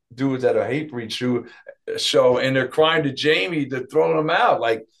power dudes at a hate breed show, and they're crying to Jamie to throw them out.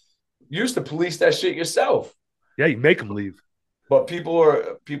 Like you used to police that shit yourself. Yeah, you make them leave. But people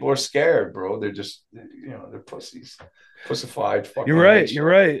are scared, bro. They're just they're pussies, pussified You're fucking right. You're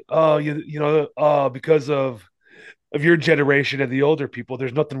henchmen. right. Because of your generation and the older people,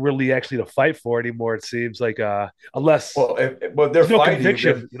 there's nothing really actually to fight for anymore. It seems like unless But they're there's no fighting.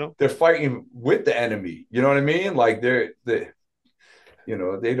 conviction, you know. They're fighting with the enemy. You know what I mean? Like they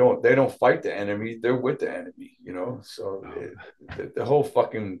don't fight the enemy. They're with the enemy. So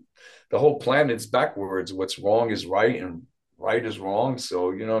the whole planet's backwards. What's wrong is right, and right is wrong.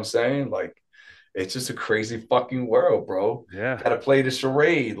 So you know what I'm saying? Like it's just a crazy fucking world, bro. Yeah. Got to play the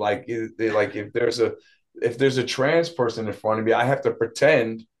charade. Like if there's a trans person in front of me, I have to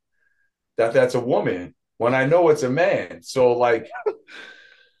pretend that that's a woman when I know it's a man. So like,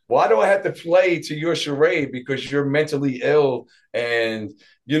 why do I have to play to your charade because you're mentally ill and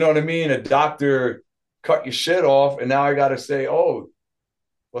you know what I mean? A doctor cut your shit off, and now I got to say, "Oh,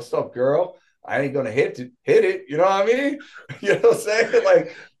 what's up, girl? I ain't gonna hit it." You know what I mean? You know what I'm saying?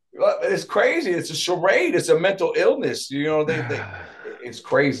 Like, it's crazy. It's a charade. It's a mental illness. It's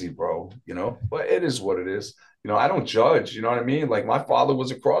crazy, bro. But it is what it is. I don't judge. You know what I mean? Like, my father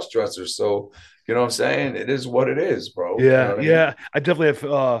was a cross dresser, so you know what I'm saying? It is what it is, bro. You know Yeah, what I mean? yeah. I definitely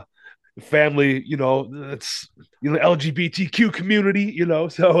have family, that's LGBTQ community,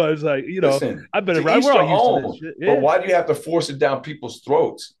 so I was like, Listen, I've been to around, each we're all their used to this own. shit. But Yeah. why do you have to force it down people's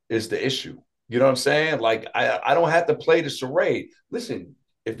throats? Is the issue. You know what I'm saying? Like, I don't have to play the charade. Listen,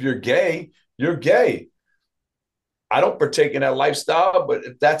 if you're gay, you're gay. I don't partake in that lifestyle, but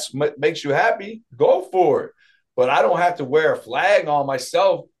if that's what makes you happy, go for it. But I don't have to wear a flag on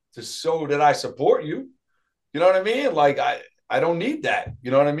myself to show that I support you. You know what I mean? Like I don't need that.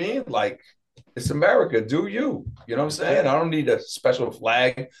 You know what I mean? Like it's America. Do you? You know what I'm That's it. saying? I don't need a special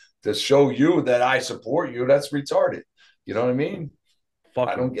flag to show you that I support you. That's retarded. You know what I mean? I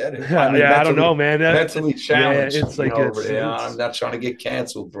Fuck don't them. get it. I mean, Yeah, I don't know, man. mentally Yeah, challenged, it's like over there. I'm it's not trying to get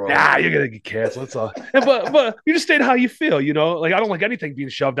canceled, bro. nah, you're gonna get canceled. It's all but you just state how you feel, Like I don't like anything being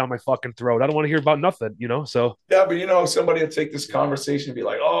shoved down my fucking throat. I don't want to hear about nothing, So Yeah, but somebody will take this conversation and be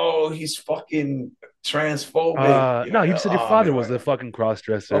like, "Oh, he's fucking transphobic." no, you Yeah. just said your Oh father man, was the fucking cross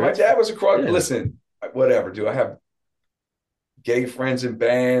well, dresser. my It's dad was across. yeah, Listen, whatever. Do I have gay friends in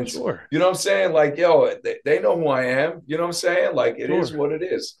bands? sure. You know what I'm saying? Like, yo, they know who I am. You know what I'm saying? Like, it is Sure. what it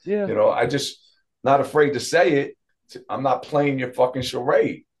is. Yeah. I just not afraid to say it. I'm not playing your fucking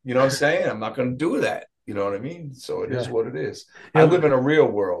charade. You know what I'm saying? I'm not going to do that. You know what I mean? So it is Yeah. what it is. I Yeah. live in a real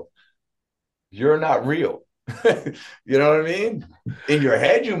world. You're not real. You know what I mean? In your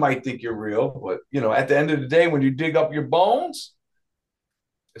head, you might think you're real, but at the end of the day, when you dig up your bones,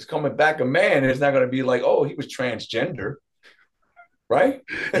 it's coming back a man. It's not going to be like, oh, he was transgender, right?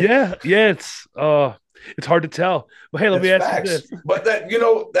 Yeah, yeah, it's hard to tell. But hey, let me That's ask you facts. this. But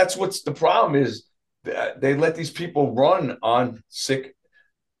that's what's the problem is that they let these people run on sick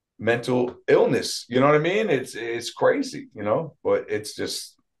mental illness. You know what I mean? It's crazy, but it's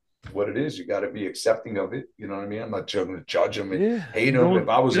just what it is. You got to be accepting of it. You know what I mean? I'm not going to judge them and Yeah, hate them. no, If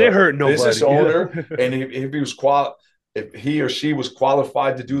I was they a hurt business nobody. owner and if he was if he or she was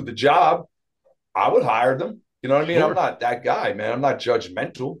qualified to do the job, I would hire them. You know what I mean? I'm Sure, not that guy, man. I'm not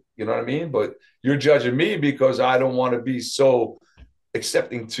judgmental. You know what I mean? But you're judging me because I don't want to be so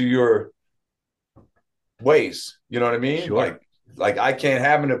accepting to your ways. You know what I mean? sure. Like I can't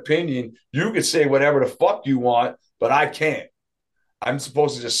have an opinion. You could say whatever the fuck you want, but I can't. I'm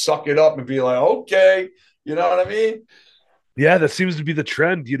supposed to just suck it up and be like, okay, you know what I mean? Yeah, that seems to be the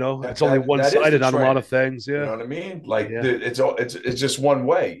trend. You know, it's That only that one that is the sided on a lot trend. of things. You Yeah, know what I mean? Like yeah, it's just one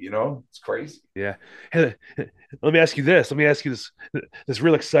way. You know, it's crazy. yeah. Hey, let me ask you this. Let me ask you this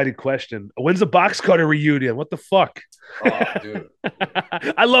real exciting question. When's the box cutter reunion? What the fuck? Oh, dude.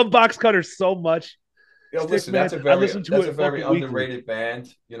 I love box cutters so much. Listen, Stickman. I listen to that's a it very fucking weekly. underrated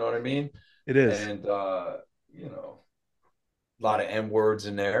band. You know what I mean? It is. And you know, a lot of N words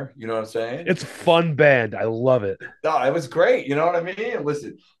in there. You know what I'm saying? It's a fun band. I love it. No, it was great. You know what I mean?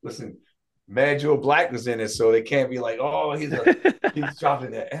 Listen. Mad Joe Black was in it, so they can't be like, oh, he's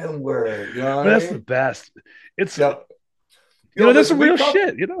dropping the N word. You know what I That's the mean? best. It's Yeah. You know, that's some listen, real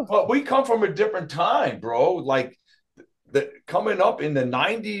shit. You know. we come from a different time, bro. Like coming up in the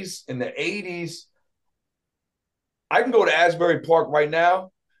 '90s, in the '80s, I can go to Asbury Park right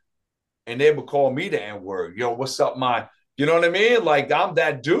now, and they would call me the N word. Yo, what's up, my? You know what I mean? Like I'm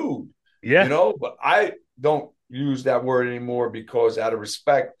that dude. You Yeah. know, but I don't use that word anymore because out of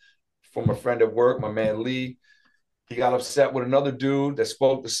respect from a friend at work, my man Lee, he got upset with another dude that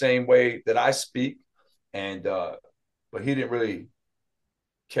spoke the same way that I speak, and but he didn't really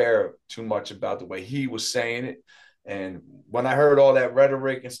care too much about the way he was saying it. And when I heard all that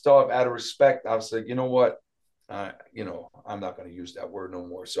rhetoric and stuff, out of respect, I was like, you know what? I'm not going to use that word no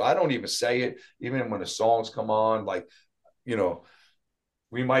more. So I don't even say it, even when the songs come on. Like, you know,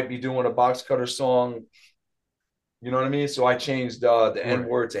 we might be doing a box cutter song. You know what I mean? So I changed the N Sure.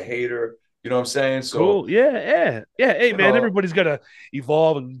 word to hater. You know what I'm saying? So Cool. Yeah. Yeah. Yeah. Hey, you man. know, Everybody's gotta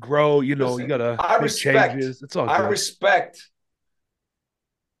evolve and grow. You know, you listen, gotta make changes. It's all I good. respect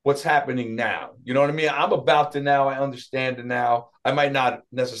what's happening now. You know what I mean? I'm about to now. I understand it now. I might not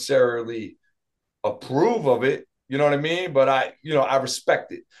necessarily approve of it. You know what I mean? But I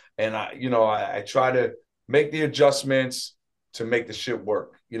respect it, and I try to make the adjustments to make the shit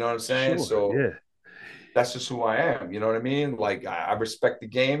work. You know what I'm saying? Sure. So Yeah. that's just who I am. You know what I mean? Like I respect the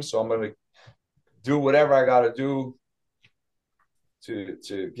game, so I'm gonna do whatever I got to do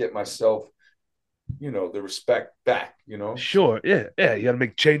to get myself, the respect back. You know, so. Sure. Yeah. Yeah. You gotta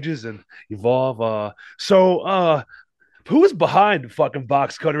make changes and evolve. Who was behind fucking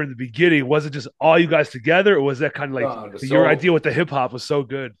box cutter in the beginning? Was it just all you guys together, or was that kind of like No, your so idea with the hip hop was so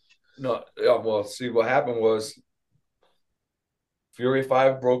good? no, yeah, well, see what happened was Fury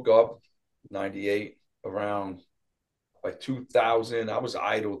 5 broke up 98 around like 2000. I was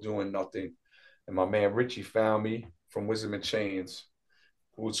idle doing nothing. And my man Richie found me from Wisdom and Chains,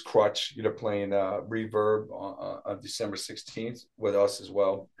 who was Crutch, playing Reverb on December 16th with us as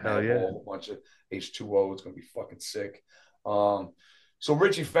well. Hell yeah. Madball, a bunch of H2O. It's going to be fucking sick. So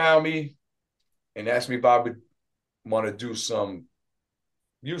Richie found me and asked me if I would want to do some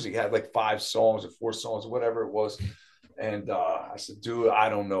music. He had like 5 songs or 4 songs, whatever it was. And I said, dude, I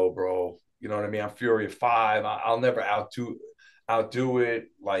don't know, bro. You know what I mean? I'm Fury of 5. I'll never outdo it.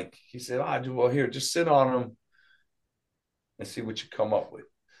 Like he said, I do. Well, here, just sit on them and see what you come up with.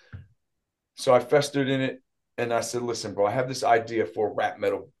 So I festered in it, and I said, listen, bro, I have this idea for a rap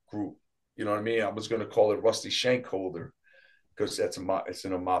metal group. You know what I mean? I was going to call it Rusty Shankholder because it's in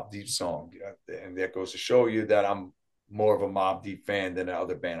a Mobb Deep song, and that goes to show you that I'm more of a Mobb Deep fan than the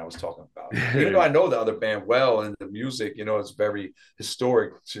other band I was talking about. Even though I know the other band well, and the music, it's very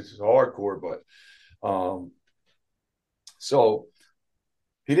historic, it's hardcore, but so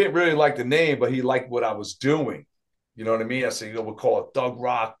he didn't really like the name, but he liked what I was doing. You know what I mean? I said, we'll call it Thug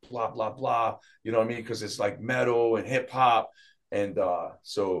Rock, blah, blah, blah. You know what I mean? Because it's like metal and hip hop. And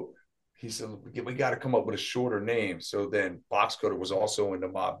so he said, we got to come up with a shorter name. So then Box Cutter was also in the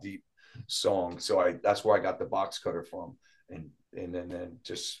Mobb Deep song. So that's where I got the Box Cutter from. And then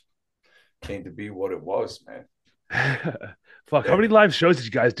just came to be what it was, man. Fuck. How Yeah, many live shows did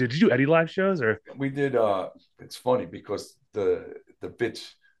you guys do? Did you do any live shows or? we did. It's funny because the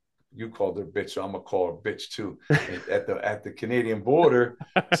bitch, you called her bitch, so I'm gonna call her bitch too. At the Canadian border,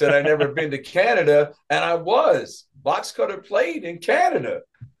 said I never been to Canada, and I was. Box Cutter played in Canada.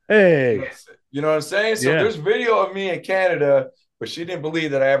 Hey. You know what I'm saying? So Yeah. there's video of me in Canada, but she didn't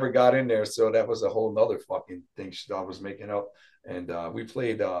believe that I ever got in there. So that was a whole nother fucking thing she thought I was making up. And we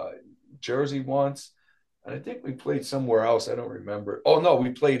played Jersey once, and I think we played somewhere else. I don't remember. Oh no, we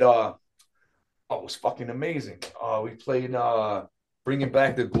played. It was fucking amazing. We played bringing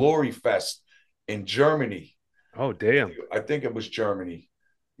back the Glory Fest in Germany. Oh damn. I think it was Germany.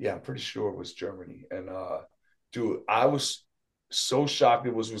 Yeah, I'm pretty sure it was Germany. And dude, I was so shocked.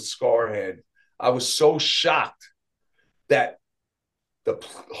 It was with Scarhead. I was so shocked that the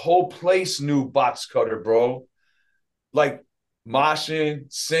whole place knew Box Cutter, bro. Like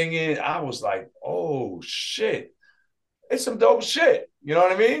moshing, singing. I was like, oh shit, it's some dope shit. You know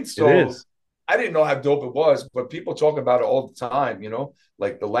what I mean? It So is. I didn't know how dope it was, but people talk about it all the time.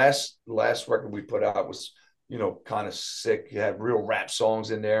 Like the last record we put out was, kind of sick. You had real rap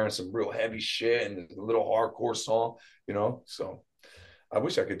songs in there and some real heavy shit and a little hardcore song. So I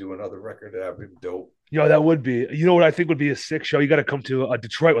wish I could do another record that would be dope. Yo, that would be. You know what I think would be a sick show? You got to come to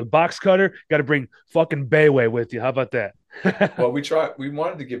Detroit with Box Cutter. Got to bring fucking Bayway with you. How about that? Well, we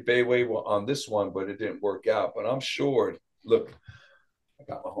wanted to get Bayway on this one, but it didn't work out. But I'm sure. Look, I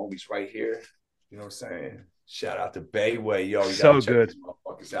got my homies right here. You know what I'm saying? Shout out to Bayway, yo. You got to So check good. these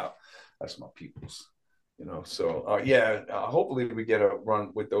motherfuckers out. That's my peoples. So yeah. Hopefully we get a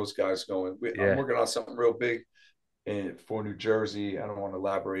run with those guys going. I'm Yeah. working on something real big for New Jersey. I don't want to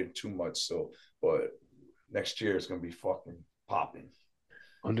elaborate too much. But next year it's gonna be fucking popping.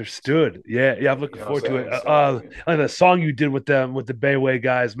 Understood. Yeah, yeah. I'm You looking know what forward to I'm it. saying? So, And the song you did with them, with the Bayway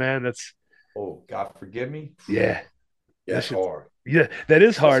guys, man. That's oh, God forgive me. yeah. Yeah, That it's shit's hard. yeah. That is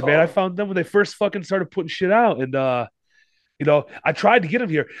It's hard, man. I hard. found them when they first fucking started putting shit out, and I tried to get them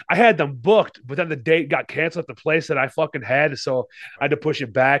here. I had them booked, but then the date got canceled at the place that I fucking had, so I had to push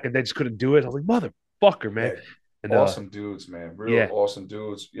it back, and they just couldn't do it. I was like, motherfucker, man. Yeah, And awesome dudes, man. Real yeah, awesome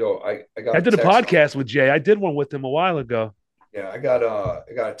dudes. Yo, I got I a did a text. podcast with Jay. I did one with him a while ago. Yeah, I got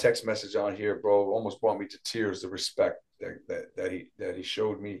a text message on here, bro. Almost brought me to tears. The respect that he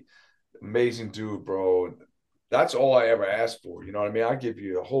showed me. Amazing dude, bro. That's all I ever asked for. You know what I mean? I give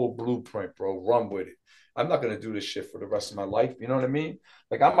you a whole blueprint, bro. Run with it. I'm not gonna do this shit for the rest of my life. You know what I mean?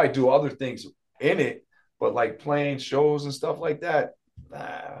 Like I might do other things in it, but like playing shows and stuff like that,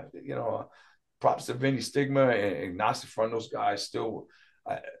 nah, props to Vinny Stigma and Ignacy Front, those guys still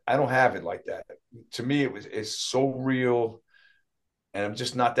I don't have it like that. To me, it's so real, and I'm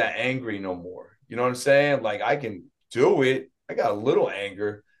just not that angry no more. You know what I'm saying? Like I can do it. I got a little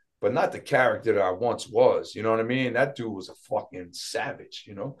anger, but not the character that I once was. You know what I mean? That dude was a fucking savage.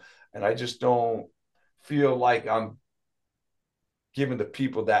 And I just don't feel like I'm giving the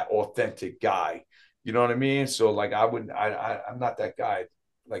people that authentic guy. You know what I mean? So like I wouldn't I'm not that guy.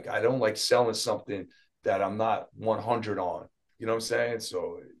 Like I don't like selling something that I'm not 100 on. You know what I'm saying?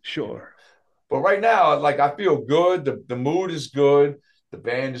 So, Sure. but right now, like I feel good. The mood is good. The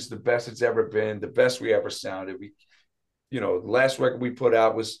band is the best it's ever been, the best we ever sounded. The last record we put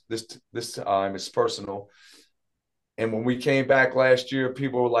out was this time. It's personal. And when we came back last year,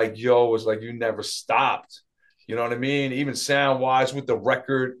 people were like, "Yo," it was like you never stopped. You know what I mean? Even sound wise with the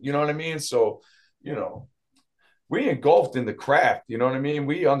record. You know what I mean? So, you know, we engulfed in the craft. You know what I mean?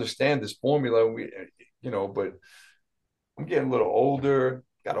 We understand this formula. But I'm getting a little older.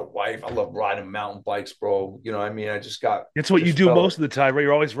 Got a wife. I love riding mountain bikes, bro. You know what I mean? It's what you Just do felt most of the time, right?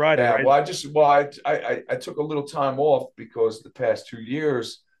 You're always riding, yeah. right? I took a little time off because the past 2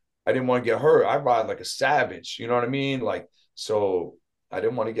 years I didn't want to get hurt. I ride like a savage. You know what I mean? Like so, I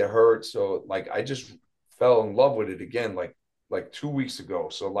didn't want to get hurt. So like I just fell in love with it again, like 2 weeks ago.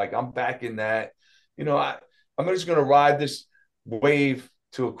 So like I'm back in that. I'm just gonna ride this wave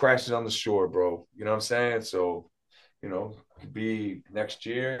till it crashes on the shore, bro. You know what I'm saying? So it could be next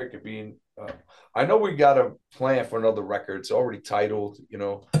year. It could be. I know we got a plan for another record. It's already titled.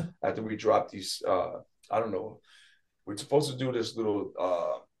 After we drop these, I don't know. We're supposed to do this little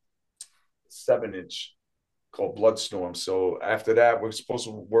 7-inch called Bloodstorm. So after that, we're supposed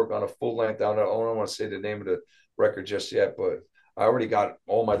to work on a full length. I don't want to say the name of the record just yet, but I already got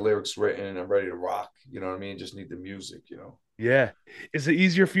all my lyrics written and I'm ready to rock. You know what I mean? Just need the music. Yeah. Is it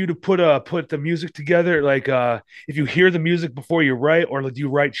easier for you to put the music together? Like if you hear the music before you write, or do you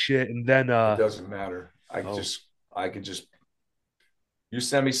write shit and then It doesn't matter. oh I could just you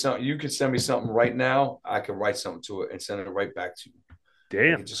send me something. You could send me something right now. I can write something to it and send it right back to you. Like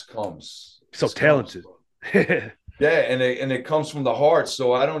damn. it just comes. It So just comes, talented. bro. Yeah, and it comes from the heart.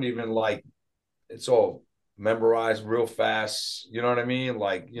 So I don't even like. It's all memorized real fast. You know what I mean?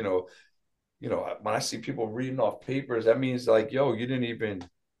 Like when I see people reading off papers, that means like, yo, you didn't even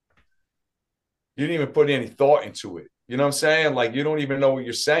put any thought into it. You know what I'm saying? Like you don't even know what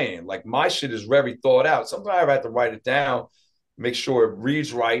you're saying. Like my shit is very thought out. Sometimes I have to write it down, make sure it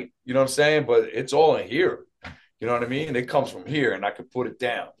reads right. You know what I'm saying? But it's all in here. You know what I mean? It comes from here, and I can put it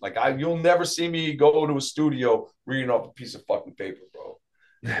down. Like you'll never see me go to a studio reading off a piece of fucking paper, bro.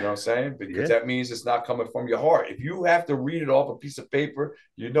 You know what I'm saying? Because Yeah. that means it's not coming from your heart. If you have to read it off a piece of paper,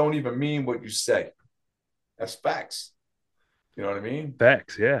 you don't even mean what you say. That's facts. You know what I mean?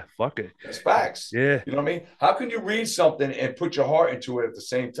 Facts. Yeah. Fuck it. That's facts. Yeah. You know what I mean? How can you read something and put your heart into it at the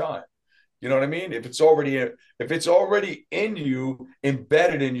same time? You know what I mean? If it's already in you,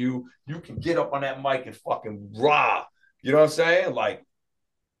 embedded in you, you can get up on that mic and fucking rah. You know what I'm saying? Like,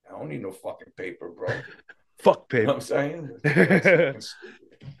 I don't need no fucking paper, bro. Fuck You know what paper. I'm saying? That's fucking stupid.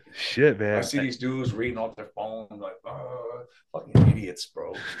 Shit, I man. see these dudes reading off their phone, I'm like, oh, fucking idiots,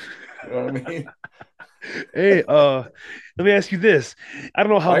 bro. You know what I mean? Hey, let me ask you this. I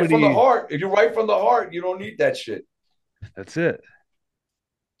don't know how Right from the many. heart. If you write from the heart, you don't need that shit. That's it.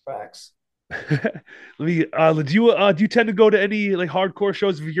 Facts. Let me. Do you tend to go to any like hardcore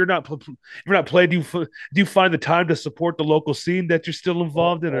shows if you're not playing? Do you find the time to support the local scene that you're still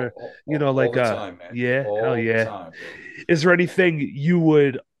involved in, or All the time, man. yeah, hell All the yeah. time, bro. Is there anything you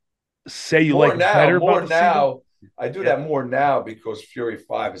would say you like better about More the scene? now. I do Yeah, that more now because Fury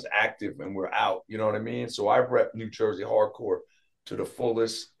 5 is active and we're out. You know what I mean? So I rep New Jersey hardcore to the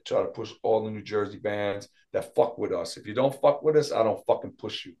fullest. Try to push all the New Jersey bands that fuck with us. If you don't fuck with us, I don't fucking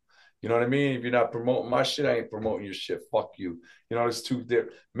push you. You know what I mean? If you're not promoting my shit, I ain't promoting your shit. Fuck you. You know, there's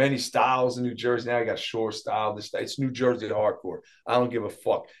many styles in New Jersey. Now I got shore style. It's New Jersey hardcore. I don't give a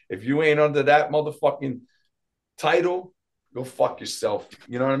fuck. If you ain't under that motherfucking title, go fuck yourself.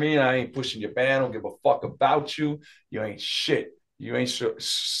 You know what I mean? I ain't pushing your band. I don't give a fuck about you. You ain't shit. You ain't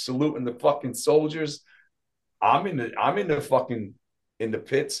saluting the fucking soldiers. I'm in the fucking in the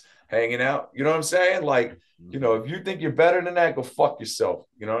pits hanging out. You know what I'm saying? Like, if you think you're better than that, go fuck yourself.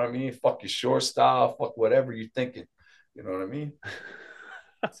 You know what I mean? Fuck your short style, fuck whatever you're thinking. You know what I mean?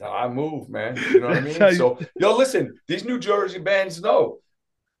 That's how I move, man. You know what I that's how mean? you. So, listen, these New Jersey bands know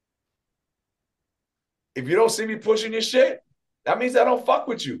if you don't see me pushing your shit, that means I don't fuck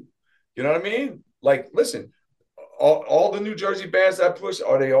with you. You know what I mean? Like, listen, all the New Jersey bands that I push,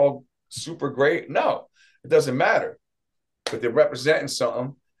 are they all super great? No, it doesn't matter. But they're representing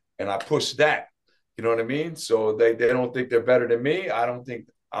something, and I push that. You know what I mean? So they don't think they're better than me. I don't think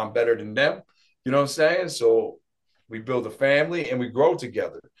I'm better than them. You know what I'm saying? So we build a family and we grow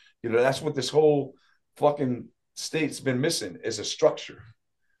together. That's what this whole fucking state's been missing is a structure.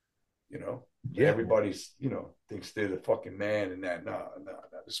 You know, Yeah, man. everybody's, thinks they're the fucking man and that. No, no,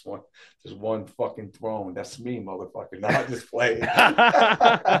 no. There's one fucking throne. That's me, motherfucker. Not just playing.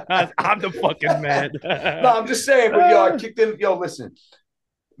 I'm the fucking man. No, I'm just saying, but I kicked in. Listen,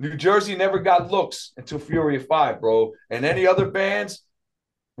 New Jersey never got looks until Fury of 5, bro. And any other bands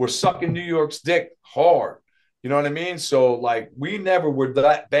were sucking New York's dick hard. You know what I mean? So, like, we never were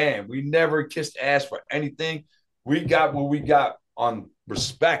that band. We never kissed ass for anything. We got what we got on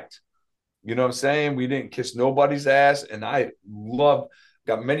respect. You know what I'm saying? We didn't kiss nobody's ass. And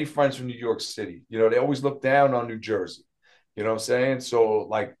got many friends from New York City. They always look down on New Jersey. You know what I'm saying? So,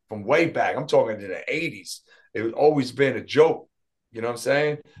 like, from way back, I'm talking in the 80s, it was always been a joke. You know what I'm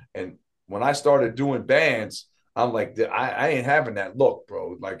saying? And when I started doing bands, I'm like, I ain't having that look,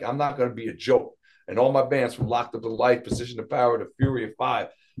 bro. Like, I'm not going to be a joke. And all my bands from Locked Up to Life, Position of Power to Fury of 5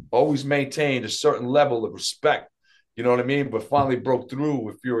 always maintained a certain level of respect. You know what I mean? But finally broke through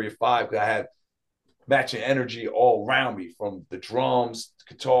with Fury of 5 because I had matching energy all around me from the drums,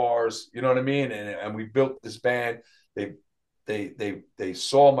 guitars, you know what I mean? And we built this band. They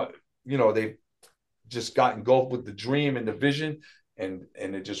saw my, they just got engulfed with the dream and the vision and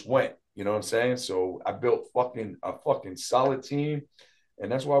it just went, you know what I'm saying? So I built a fucking solid team.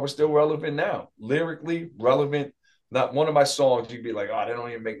 And that's why we're still relevant now. Lyrically relevant. Not one of my songs, you'd be like, oh, they don't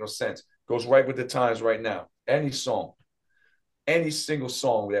even make no sense. Goes right with the times right now. Any song, any single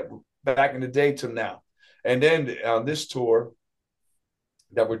song that back in the day to now. And then on this tour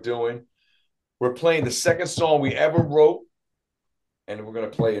that we're doing, we're playing the second song we ever wrote, and we're gonna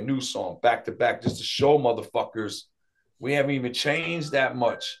play a new song back to back just to show motherfuckers we haven't even changed that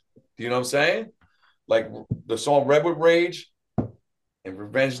much. Do you know what I'm saying? Like the song Redwood Rage and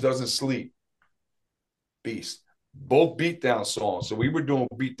Revenge Doesn't Sleep. Beast. Both beatdown songs. So we were doing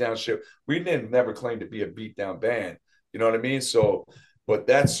beatdown shit. We didn't never claim to be a beatdown band. You know what I mean? So, but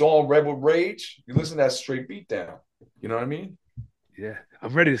that song Redwood Rage, you listen to that straight beatdown. You know what I mean? Yeah,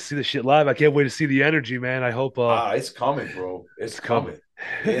 I'm ready to see the shit live. I can't wait to see the energy, man. I hope It's coming, bro. It's it's coming.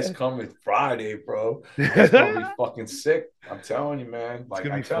 coming. It's coming Friday, bro. It's gonna be fucking sick. I'm telling you, man. It's Like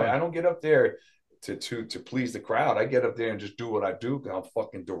gonna I be tell you, fun. I don't get up there to please the crowd. I get up there and just do what I do because I'm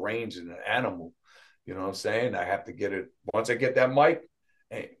fucking deranged and an animal. You know what I'm saying? I have to get it once I get that mic.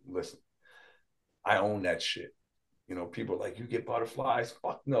 Hey, listen, I own that shit. People are like, you get butterflies?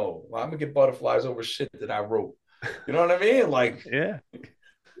 Fuck no. Well, I'm gonna get butterflies over shit that I wrote. You know what I mean? Like, Yeah,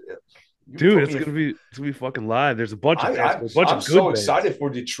 you dude, put me in. it's gonna be fucking live. There's a bunch of bands, I'm a bunch I'm of good so bands. excited for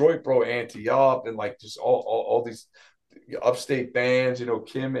Detroit, bro. Anti Up and like just all these upstate bands.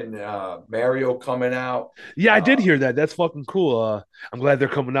 Kim and Mario coming out. Yeah, I did Uh, hear that. That's fucking cool. I'm glad they're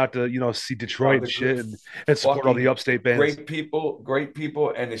coming out to see Detroit and the shit and support all the fucking upstate bands. great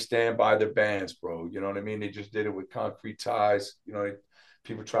people, and they stand by their bands, bro. You know what I mean? They just did it with Concrete Ties.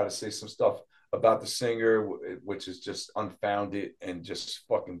 People try to say some stuff about the singer, which is just unfounded and just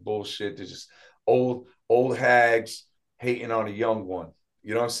fucking bullshit. They're just old hags hating on a young one.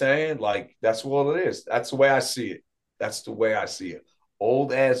 You know what I'm saying? Like that's what it is. That's the way I see it. That's the way I see it.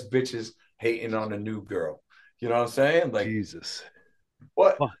 Old ass bitches hating on a new girl. You know what I'm saying? Like Jesus.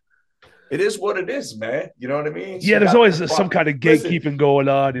 what? It is what it is, man. You know what I mean? Yeah, She there's got the always some kind of listen. gatekeeping going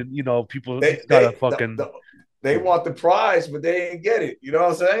on, and people They gotta they fucking. they want the prize, but they ain't get it. You know what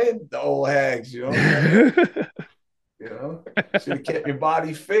I'm saying? The old hags. You know what I'm saying? That's You know, should have kept your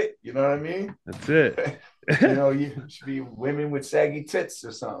body fit. You know what I mean? it. You should be women with saggy tits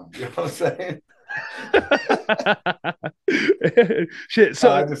or something. You know what I'm saying? Shit. No,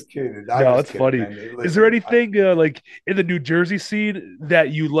 So I'm just kidding. I'm no, just it's kidding, funny. man. Is there Listen, anything like in the New Jersey scene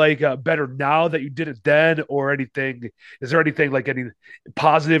that you like better now that you didn't then, or anything? Is there anything like any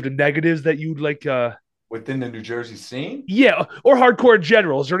positive and negatives that you like? within the New Jersey scene, Yeah, or hardcore in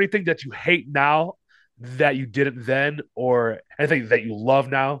general. Is there anything that you hate now that you didn't then, or anything that you love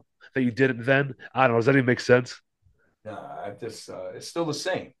now that you didn't then? I don't know. Does that even make sense? nah, I just it's still the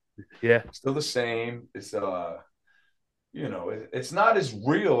same. Yeah, Still the same. It's it's not as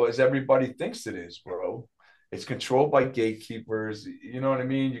real as everybody thinks it is, bro. It's controlled by gatekeepers. You know what I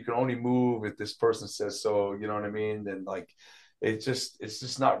mean? You can only move if this person says so. You know what I mean? Then like, it's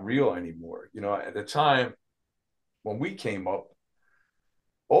just not real anymore. At the time when we came up,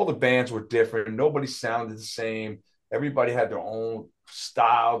 all the bands were different. Nobody sounded the same. Everybody had their own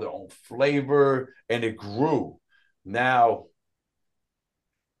style, their own flavor, and it grew. Now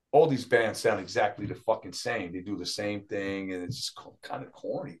all these bands sound exactly the fucking same. They do the same thing, and it's just kind of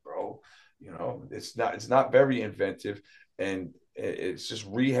corny, bro. It's not very inventive, and it's just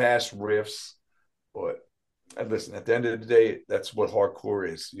rehashed riffs. But listen, at the end of the day, that's what hardcore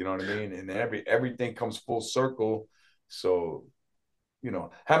is. You know what I mean? And everything comes full circle. So,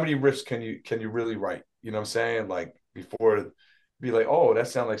 how many riffs can you really write? You know what I'm saying? Like before, be like, oh, that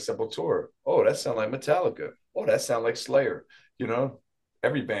sounds like Sepultura. Oh, that sounds like Metallica. Oh, that sounds like Slayer. You know,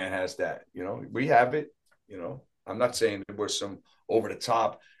 every band has that. We have it. I'm not saying that we're some over the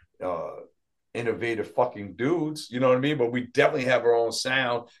top, uh, innovative fucking dudes. You know what I mean? But we definitely have our own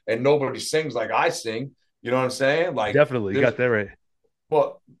sound, and nobody sings like I sing. You know what I'm saying? Like definitely. You there's got that right.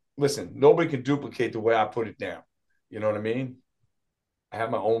 well, listen, nobody can duplicate the way I put it down. You know what I mean? I have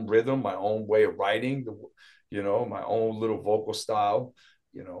my own rhythm, my own way of writing, my own little vocal style,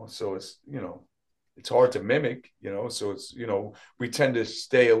 so it's hard to mimic, so we tend to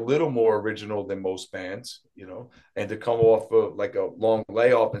stay a little more original than most bands, and to come off of like a long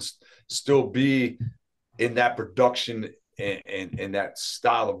layoff and still be in that production and that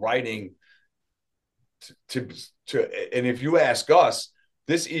style of writing to, and if you ask us,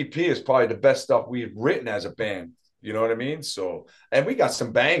 this EP is probably the best stuff we've written as a band. You know what I mean? So, and we got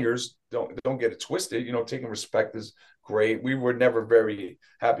some bangers. Don't get it twisted. Taking respect is great. We were never very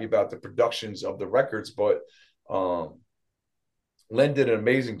happy about the productions of the records, but Len did an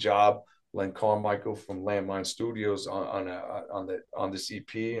amazing job. Len Carmichael from Landmine Studios on this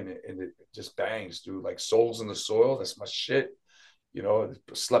EP, and it just bangs, dude. Like Souls in the Soil, that's my shit.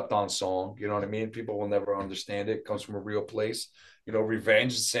 Slept on song. You know what I mean? People will never understand it. It comes from a real place.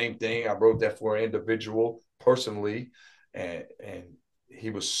 Revenge, the same thing. I wrote that for an individual personally, and he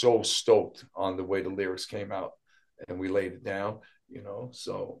was so stoked on the way the lyrics came out, and we laid it down.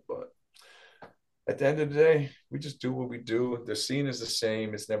 But at the end of the day, we just do what we do. The scene is the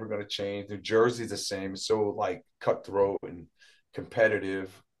same. It's never going to change. New Jersey's the same. It's so like cutthroat and competitive,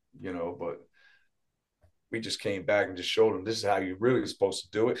 but we just came back and just showed them this is how you really supposed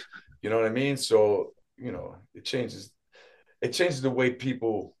to do it. You know what I mean? So, it changes the way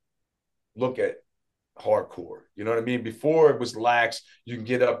people look at hardcore. You know what I mean? Before it was lax, you can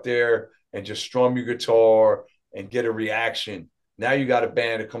get up there and just strum your guitar and get a reaction. Now you got a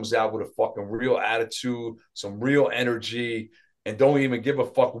band that comes out with a fucking real attitude, some real energy, and don't even give a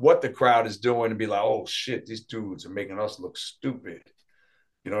fuck what the crowd is doing and be like, oh shit, these dudes are making us look stupid.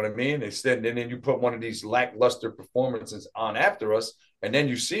 You know what I mean? And then you put one of these lackluster performances on after us, and then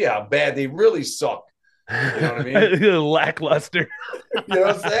you see how bad they really suck. You know what I mean? Lackluster. You know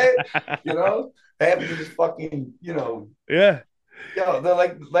what I'm saying? Having these fucking, Yeah.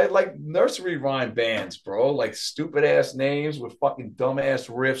 they're like nursery rhyme bands, bro. Like stupid ass names with fucking dumbass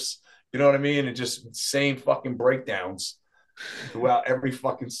riffs. You know what I mean? And just insane fucking breakdowns throughout every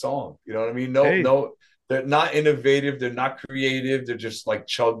fucking song. You know what I mean? No, Hey. no, they're not innovative. They're not creative. They're just like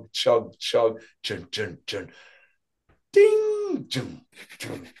chug, chug, chug, chun, chun, chun, ding, chun,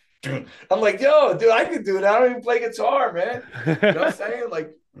 chun, chun. I'm like, yo, dude, I could do that. I don't even play guitar, man. You know what I'm saying?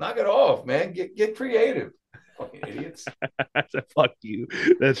 Like, knock it off, man. Get creative. Fucking idiots. I said, fuck you.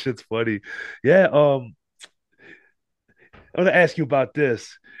 That shit's funny. Yeah, I'm gonna ask you about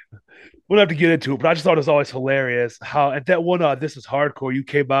this. We don't have to get into it, but I just thought it was always hilarious how at that one This Is Hardcore, you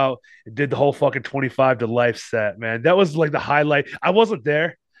came out and did the whole fucking 25 to life set, man. That was like the highlight. I wasn't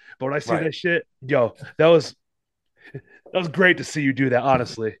there, but when I see Right. that shit, yo, that was great to see you do that,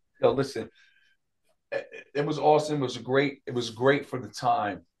 honestly. No, listen, it was awesome. It was great for the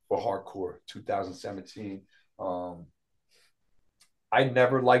time for hardcore 2017. I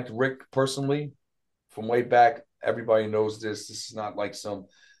never liked Rick personally from way back. Everybody knows this. This is not like some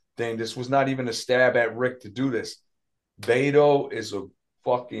thing. This was not even a stab at Rick to do this. Beto is a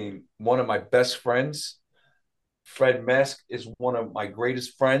fucking one of my best friends. Fred Mesk is one of my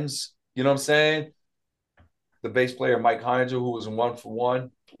greatest friends. You know what I'm saying? The bass player Mike Heinzer, who was in One for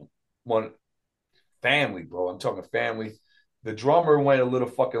one family, bro. I'm talking family. The drummer went a little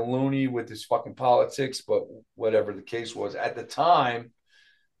fucking loony with his fucking politics, but whatever the case was, at the time,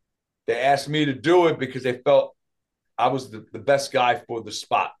 they asked me to do it because they felt I was the best guy for the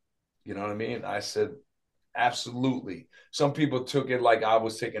spot. You know what I mean? I said, absolutely. Some people took it like I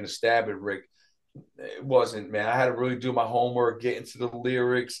was taking a stab at Rick. It wasn't, man. I had to really do my homework, get into the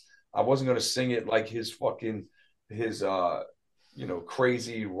lyrics. I wasn't going to sing it like his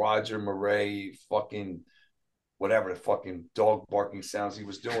crazy Roger Murray fucking whatever the fucking dog barking sounds he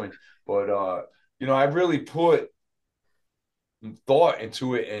was doing. But I really put thought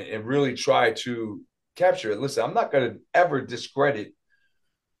into it and really try to capture it. Listen, I'm not going to ever discredit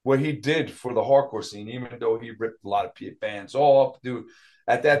what he did for the hardcore scene, even though he ripped a lot of bands off. Dude,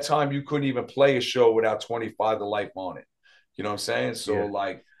 at that time, you couldn't even play a show without 25 to life on it. You know what I'm saying? So,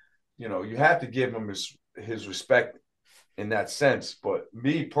 you have to give him his respect in that sense. But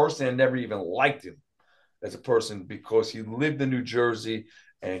me personally, I never even liked him as a person because he lived in New Jersey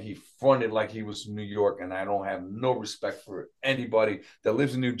and he fronted like he was from New York. And I don't have no respect for anybody that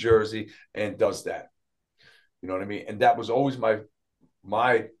lives in New Jersey and does that. You know what I mean? And that was always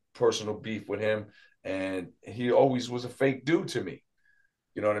my personal beef with him. And he always was a fake dude to me.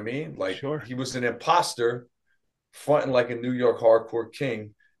 You know what I mean? Like Sure. He was an imposter fronting like a New York hardcore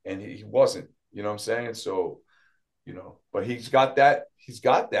king. And he wasn't, you know what I'm saying? So, but he's got that.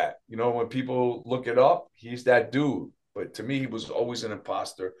 When people look it up, he's that dude. But to me, he was always an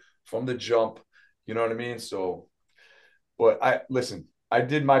imposter from the jump. You know what I mean? So, but I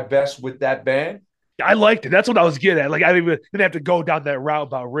did my best with that band. I liked it. That's what I was getting at. Like, I didn't have to go down that route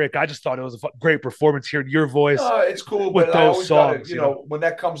about Rick. I just thought it was a great performance hearing your voice It's cool, with but I those always got songs. to, when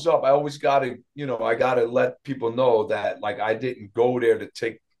that comes up, I always got to, I got to let people know that like I didn't go there to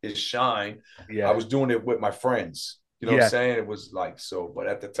take his shine. Yeah. I was doing it with my friends. You know Yeah. what I'm saying? It was like so, but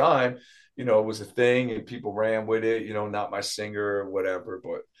at the time, it was a thing and people ran with it, not my singer or whatever.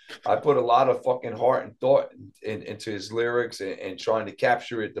 But I put a lot of fucking heart and thought into his lyrics and trying to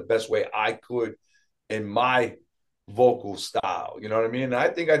capture it the best way I could in my vocal style. You know what I mean? And I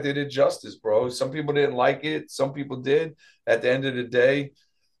think I did it justice, bro. Some people didn't like it. Some people did. At the end of the day,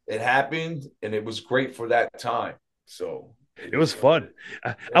 it happened and it was great for that time. So it was fun.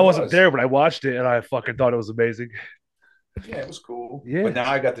 I wasn't there, but I watched it and I fucking thought it was amazing. Yeah, it was cool. Yeah. But now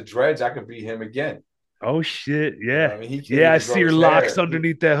I got the dreads. I could be him again. Oh shit! Yeah, I mean, he I see your locks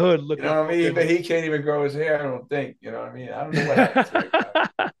underneath that hood. You know what I mean? Even he can't even grow his hair. I don't think. You know what I mean? I don't know what happened to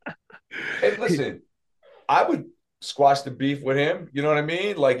that guy. Hey, listen, I would squash the beef with him. You know what I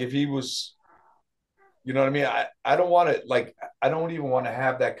mean? Like if he was, you know what I mean? I don't want to I don't even want to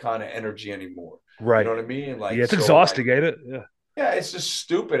have that kind of energy anymore. Right. You know what I mean? Like it's exhausting, ain't it? Yeah, it's just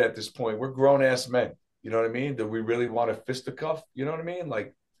stupid at this point. We're grown ass men. You know what I mean? Do we really want to fisticuff? You know what I mean?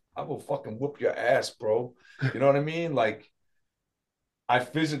 Like I will fucking whoop your ass, bro. You know what I mean? Like I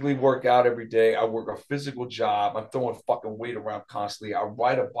physically work out every day. I work a physical job. I'm throwing fucking weight around constantly. I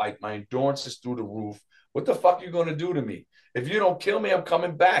ride a bike. My endurance is through the roof. What the fuck are you going to do to me? If you don't kill me, I'm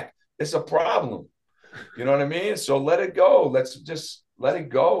coming back. It's a problem. You know what I mean? So let it go. Let's just let it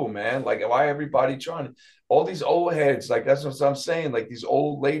go, man. Like why everybody trying all these old heads, like that's what I'm saying. Like these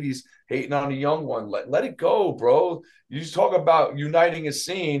old ladies hating on a young one. Let it go, bro. You just talk about uniting a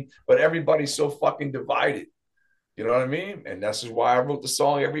scene, but everybody's so fucking divided. You know what I mean? And that's just why I wrote the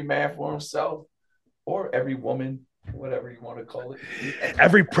song Every Man for Himself or Every Woman, whatever you want to call it.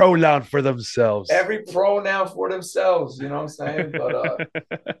 Every pronoun for themselves. Every pronoun for themselves. You know what I'm saying? But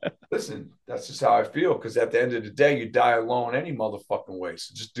listen, that's just how I feel. Because at the end of the day, you die alone any motherfucking way.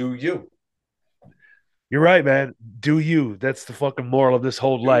 So just do you. You're right, man. Do you. That's the fucking moral of this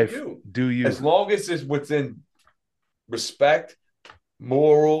whole life. Do you. As long as it's within respect,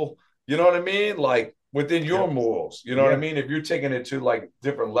 moral, you know what I mean? Like within your morals. You know what I mean? If you're taking it to like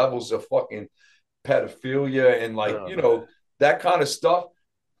different levels of fucking pedophilia and like, uh, that kind of stuff,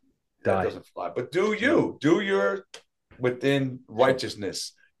 that die. doesn't fly. But do No. do your within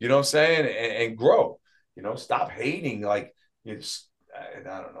righteousness, you know what I'm saying? And grow, stop hating. Like, you just, I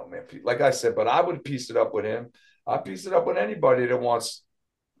don't know, man. Like I said, but I would piece it up with him. I piece it up with anybody that wants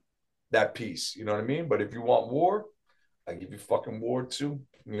that peace. You know what I mean? But if you want war, I give you fucking war too.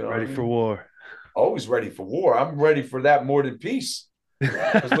 You know what I Ready for mean? war. Always ready for war. I'm ready for that more than peace.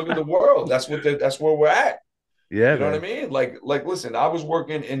 Because look at the world. That's where we're at. Yeah, You know what I man. mean? Like listen, I was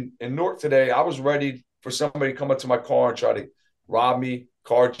working in Newark today. I was ready for somebody to come up to my car and try to rob me,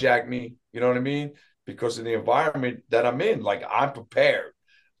 carjack me. You know what I mean? Because of the environment that I'm in. Like, I'm prepared.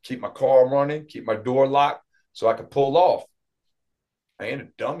 Keep my car running, keep my door locked so I can pull off. I ain't a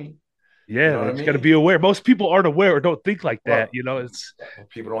dummy. You Yeah, know what man. I Just got to mean? be aware. Most people aren't aware or don't think like that. Well, It's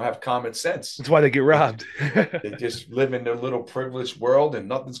people don't have common sense. that's why they get They robbed. they just live in their little privileged world and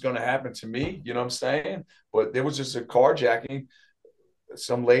nothing's going to happen to me. You know what I'm saying? But there was just a carjacking.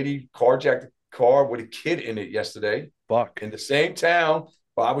 Some lady carjacked a car with a kid in it yesterday Fuck. in the same town.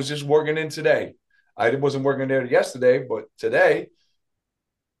 But I was just working in today. I wasn't working there yesterday, but today,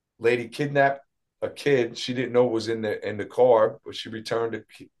 lady kidnapped a kid. She didn't know it was in the car, but she returned the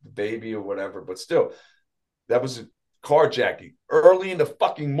baby or whatever. But still, that was a carjacking early in the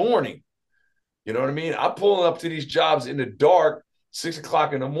fucking morning. You know what I mean? I'm pulling up to these jobs in the dark, 6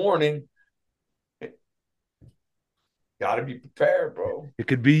 o'clock in the morning. Got to be prepared, bro. It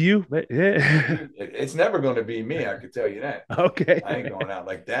could be you. Yeah. It's never going to be me. I can tell you that. Okay. I ain't going out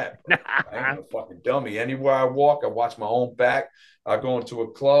like that, bro. I ain't no fucking dummy. Anywhere I walk, I watch my own back. I go into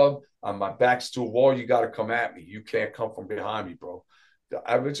a club, my back's to a wall. You got to come at me. You can't come from behind me, bro.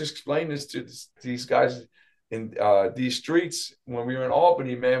 I would just explain this to these guys in these streets when we were in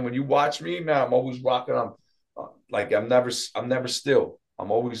Albany, man. When you watch me, man, I'm always rocking. Like, I'm never still. I'm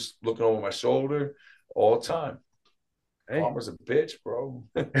always looking over my shoulder all the time. Hey. Karma's a bitch, bro.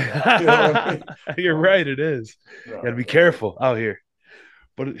 You know what I mean? You're Karma's right. It is. You got to be no. careful out here.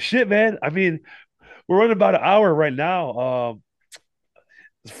 But shit, man. I mean, we're running about an hour right now.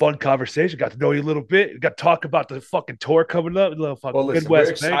 It's a fun conversation. Got to know you a little bit. Got to talk about the fucking tour coming up. The Well, fucking listen, we're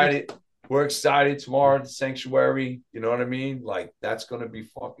Midwest bangers. excited. We're excited tomorrow at the sanctuary. You know what I mean? Like, that's gonna be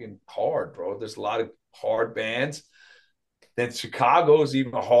fucking hard, bro. There's a lot of hard bands. Then Chicago is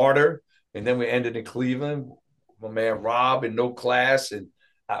even harder. And then we ended in Cleveland. My man Rob and No Class and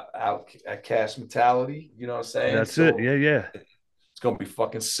out at Cash Mentality. You know what I'm saying? That's it. So Yeah, yeah. it's gonna be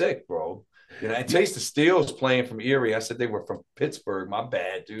fucking sick, bro. And Taste of Steel's playing from Erie. I said they were from Pittsburgh. My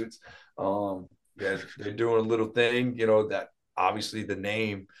bad, dudes. Yeah, they're doing a little thing. That obviously the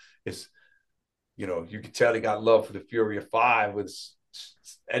name is. You can tell they got love for the Fury of Five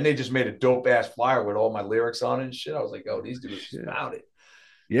and they just made a dope ass flyer with all my lyrics on it and shit. I was like, oh, these dudes just Shit. found it.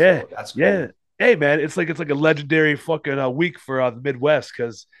 Yeah, So that's yeah. cool. Hey, man, it's like a legendary fucking week for the Midwest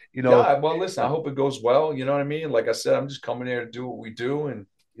because Yeah, well, listen, I hope it goes well. You know what I mean? Like I said, I'm just coming here to do what we do, and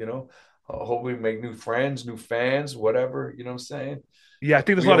hopefully make new friends, new fans, whatever. You know what I'm saying? yeah, I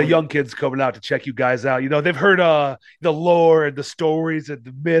think there's a We lot of only young kids coming out to check you guys out. They've heard the lore and the stories and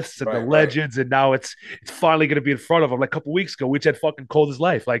the myths and the right. legends, and now it's finally gonna be in front of them. Like a couple weeks ago, we had fucking Cold as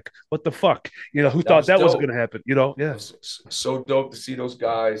Life. Like, what the fuck? Who That thought was that was gonna dope. happen? It Yeah. was so dope to see those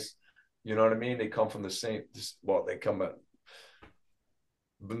guys. You know what I mean? They come from the same. Well, they come at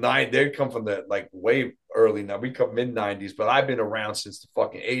nine. They come from the like way early now. We come mid 90s, but I've been around since the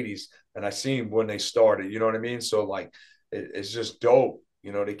fucking 80s, and I seen when they started. You know what I mean? So like, it's just dope.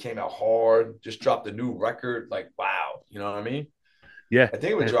 They came out hard. Just dropped a new record. Like, wow. You know what I mean? Yeah. I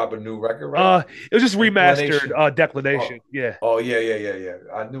think it would Yeah. drop a new record, right? It was just remastered Inclination. Declination. Oh, Yeah. oh yeah.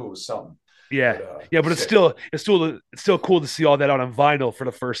 I knew it was something, Yeah. but Yeah, but it's sick. still cool to see all that on vinyl for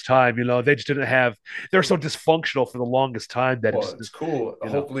the first time. They just didn't have they're so dysfunctional for the longest time that it Well, just it's cool. you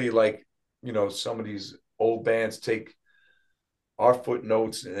know. Hopefully, like, some of these old bands take our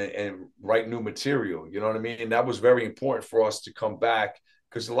footnotes and write new material. You know what I mean? And that was very important for us to come back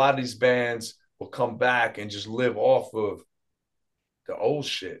because a lot of these bands will come back and just live off of the old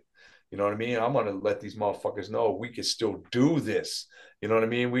shit. You know what I mean? I'm gonna let these motherfuckers know we can still do this. You know what I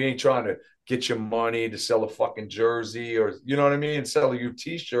mean? We ain't trying to get your money to sell a fucking jersey or you know what I mean, sell you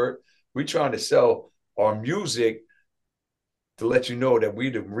t-shirt. We trying to sell our music to let you know that we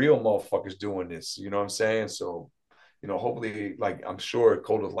the real motherfuckers doing this. You know what I'm saying? So, hopefully, like I'm sure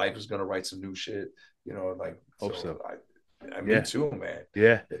Cold of Life is gonna write some new shit. Like Hope so. so. Me Yeah. too, man.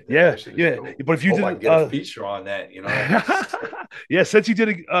 Yeah. That Yeah. shit is Yeah. dope. But if you Hope I did can get a feature on that. That'd be sick. yeah, since you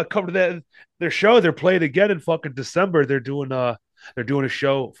did cover that their show, they're playing again in fucking December. They're doing they're doing a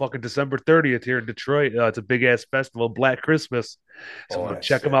show fucking December 30th here in Detroit. It's a big ass festival, Black Christmas. So I'm Oh, gonna that's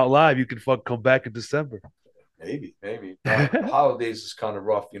check them sick. out live. You can fuck come back in December. Maybe. The holidays is kind of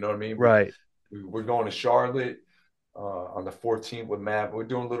rough. You know what I mean? Right. We're going to Charlotte on the 14th with Mad. We're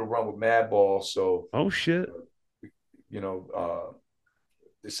doing a little run with Madball. So, Oh shit. you know,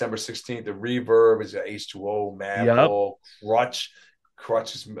 December 16th, the Reverb is at H2O, Yep. Madball, Crutch.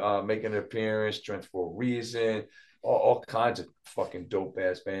 Crutch is making an appearance, Strength for a Reason, all kinds of fucking dope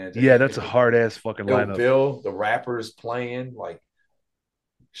ass bands. Yeah, that's a hard ass fucking Ill lineup. Bill, the rapper, is playing. Like,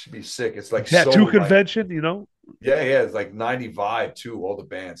 should be sick. It's like so Tattoo like, convention, you know? yeah, it's like 90 vibe too. All the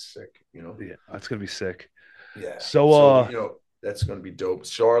bands sick, you know. Yeah, that's gonna be sick. Yeah. So So that's gonna be dope.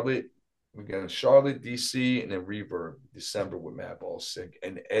 Charlotte, we're going to Charlotte, DC, and then Reverb December with Madball sick.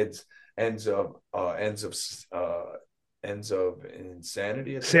 And ends of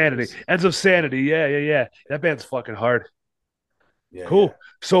Insanity, I think it Sanity. is. Ends of Sanity. Yeah. That band's fucking hard. Yeah. Cool.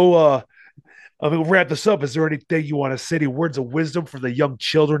 So I mean, we'll wrap this up. Is there anything you want to say? Any words of wisdom for the young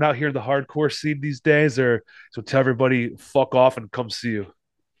children out here in the hardcore scene these days? Or so tell everybody fuck off and come see you.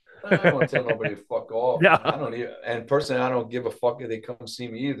 I don't want to tell nobody to fuck off. Yeah. I don't even, and personally, I don't give a fuck if they come see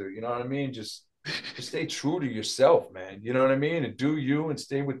me either. You know what I mean? Just stay true to yourself, man. You know what I mean? And do you, and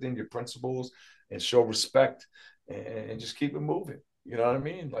stay within your principles and show respect, and just keep it moving. You know what I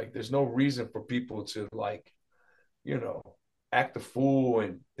mean? Like, there's no reason for people to, like, you know, act a fool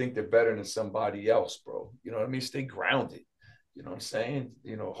and think they're better than somebody else, bro. You know what I mean? Stay grounded. You know what I'm saying?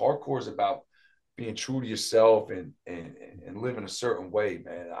 You know, hardcore is about being true to yourself and live in a certain way,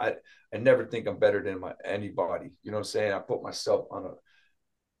 man. I never think I'm better than anybody. You know what I'm saying? I put myself on a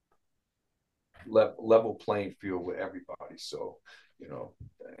level playing field with everybody. So, you know,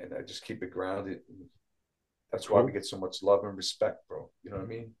 and I just keep it grounded. That's why we Cool. get so much love and respect, bro. You know what I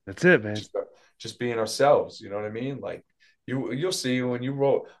mean? That's it, man. Just being ourselves. You know what I mean? Like, you'll see when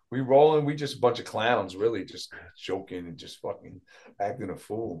we rolling, we just a bunch of clowns, really, just joking and just fucking acting a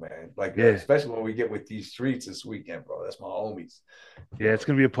fool, man. Like, Yeah. especially when we get with these streets this weekend, bro. That's my homies. You Yeah, know? it's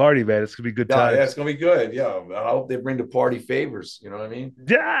gonna be a party, man. It's gonna be good Yeah, it's times. gonna be good. Yeah, I hope they bring the party favors. You know what I mean? Like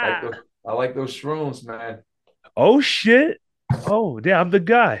Yeah. those, I like those shrooms, man. Oh shit. Oh, yeah, I'm the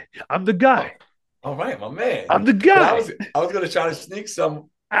guy. I'm the Oh, guy. all right, my man. I'm the But guy. I was gonna try to sneak some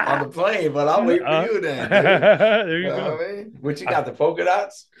on Ah. the plane, but I'll wait for you then, dude. There You you know go. what I mean? What you got? The polka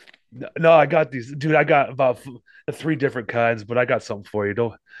dots? No, I got these, dude. I got about three different kinds, but I got something for you.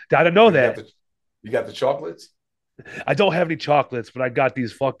 Don't I don't know Or that. you got the chocolates? I don't have any chocolates, but I got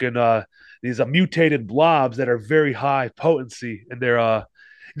these fucking these mutated blobs that are very high potency, and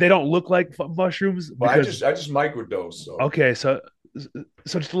they don't look like mushrooms Well, because I just microdose. So okay, so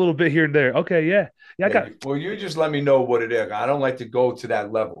just a little bit here and there. Okay, yeah, I yeah, got. well, you just let me know what it is. I don't like to go to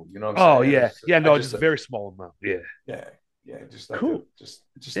that level. You know what I'm Oh saying? yeah, I no, just just a very small amount. Yeah, yeah, yeah, just like to cool. just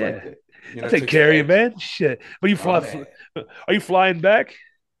like Yeah, to, I'll take take the care of you, edge. man. Shit, but you Oh fly? man. Are you flying back?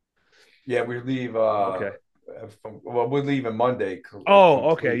 Yeah, we leave Okay. well, we're leaving Monday from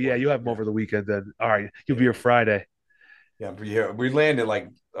Oh, okay. Yeah, Cleveland. you have them Yeah. over the weekend then. All right, you'll Yeah. be here Friday. Yeah, we landed like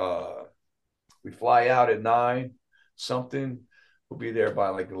we fly out at 9 something. We'll be there by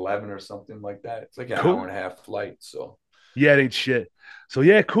like 11 or something like that. It's like an hour Cool. and a half flight. So Yeah, it ain't shit. So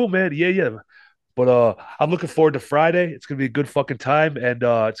yeah, cool, man. Yeah. But I'm looking forward to Friday. It's gonna be a good fucking time, and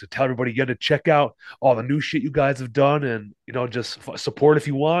to tell everybody again to check out all the new shit you guys have done, and just support if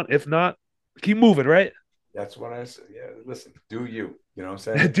you want. If not, keep moving, right? that's what I said. Yeah, listen, do you. You know what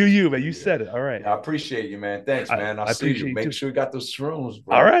I'm saying? Do you, man? Do You you. said it. All right. Yeah, I appreciate you, man. Thanks, man. I'll I see you. appreciate you Make too. sure you got those shrooms,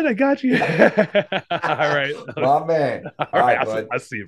 All bro. right, I got you. All right. My man. All All right. right, bud. I'll see you.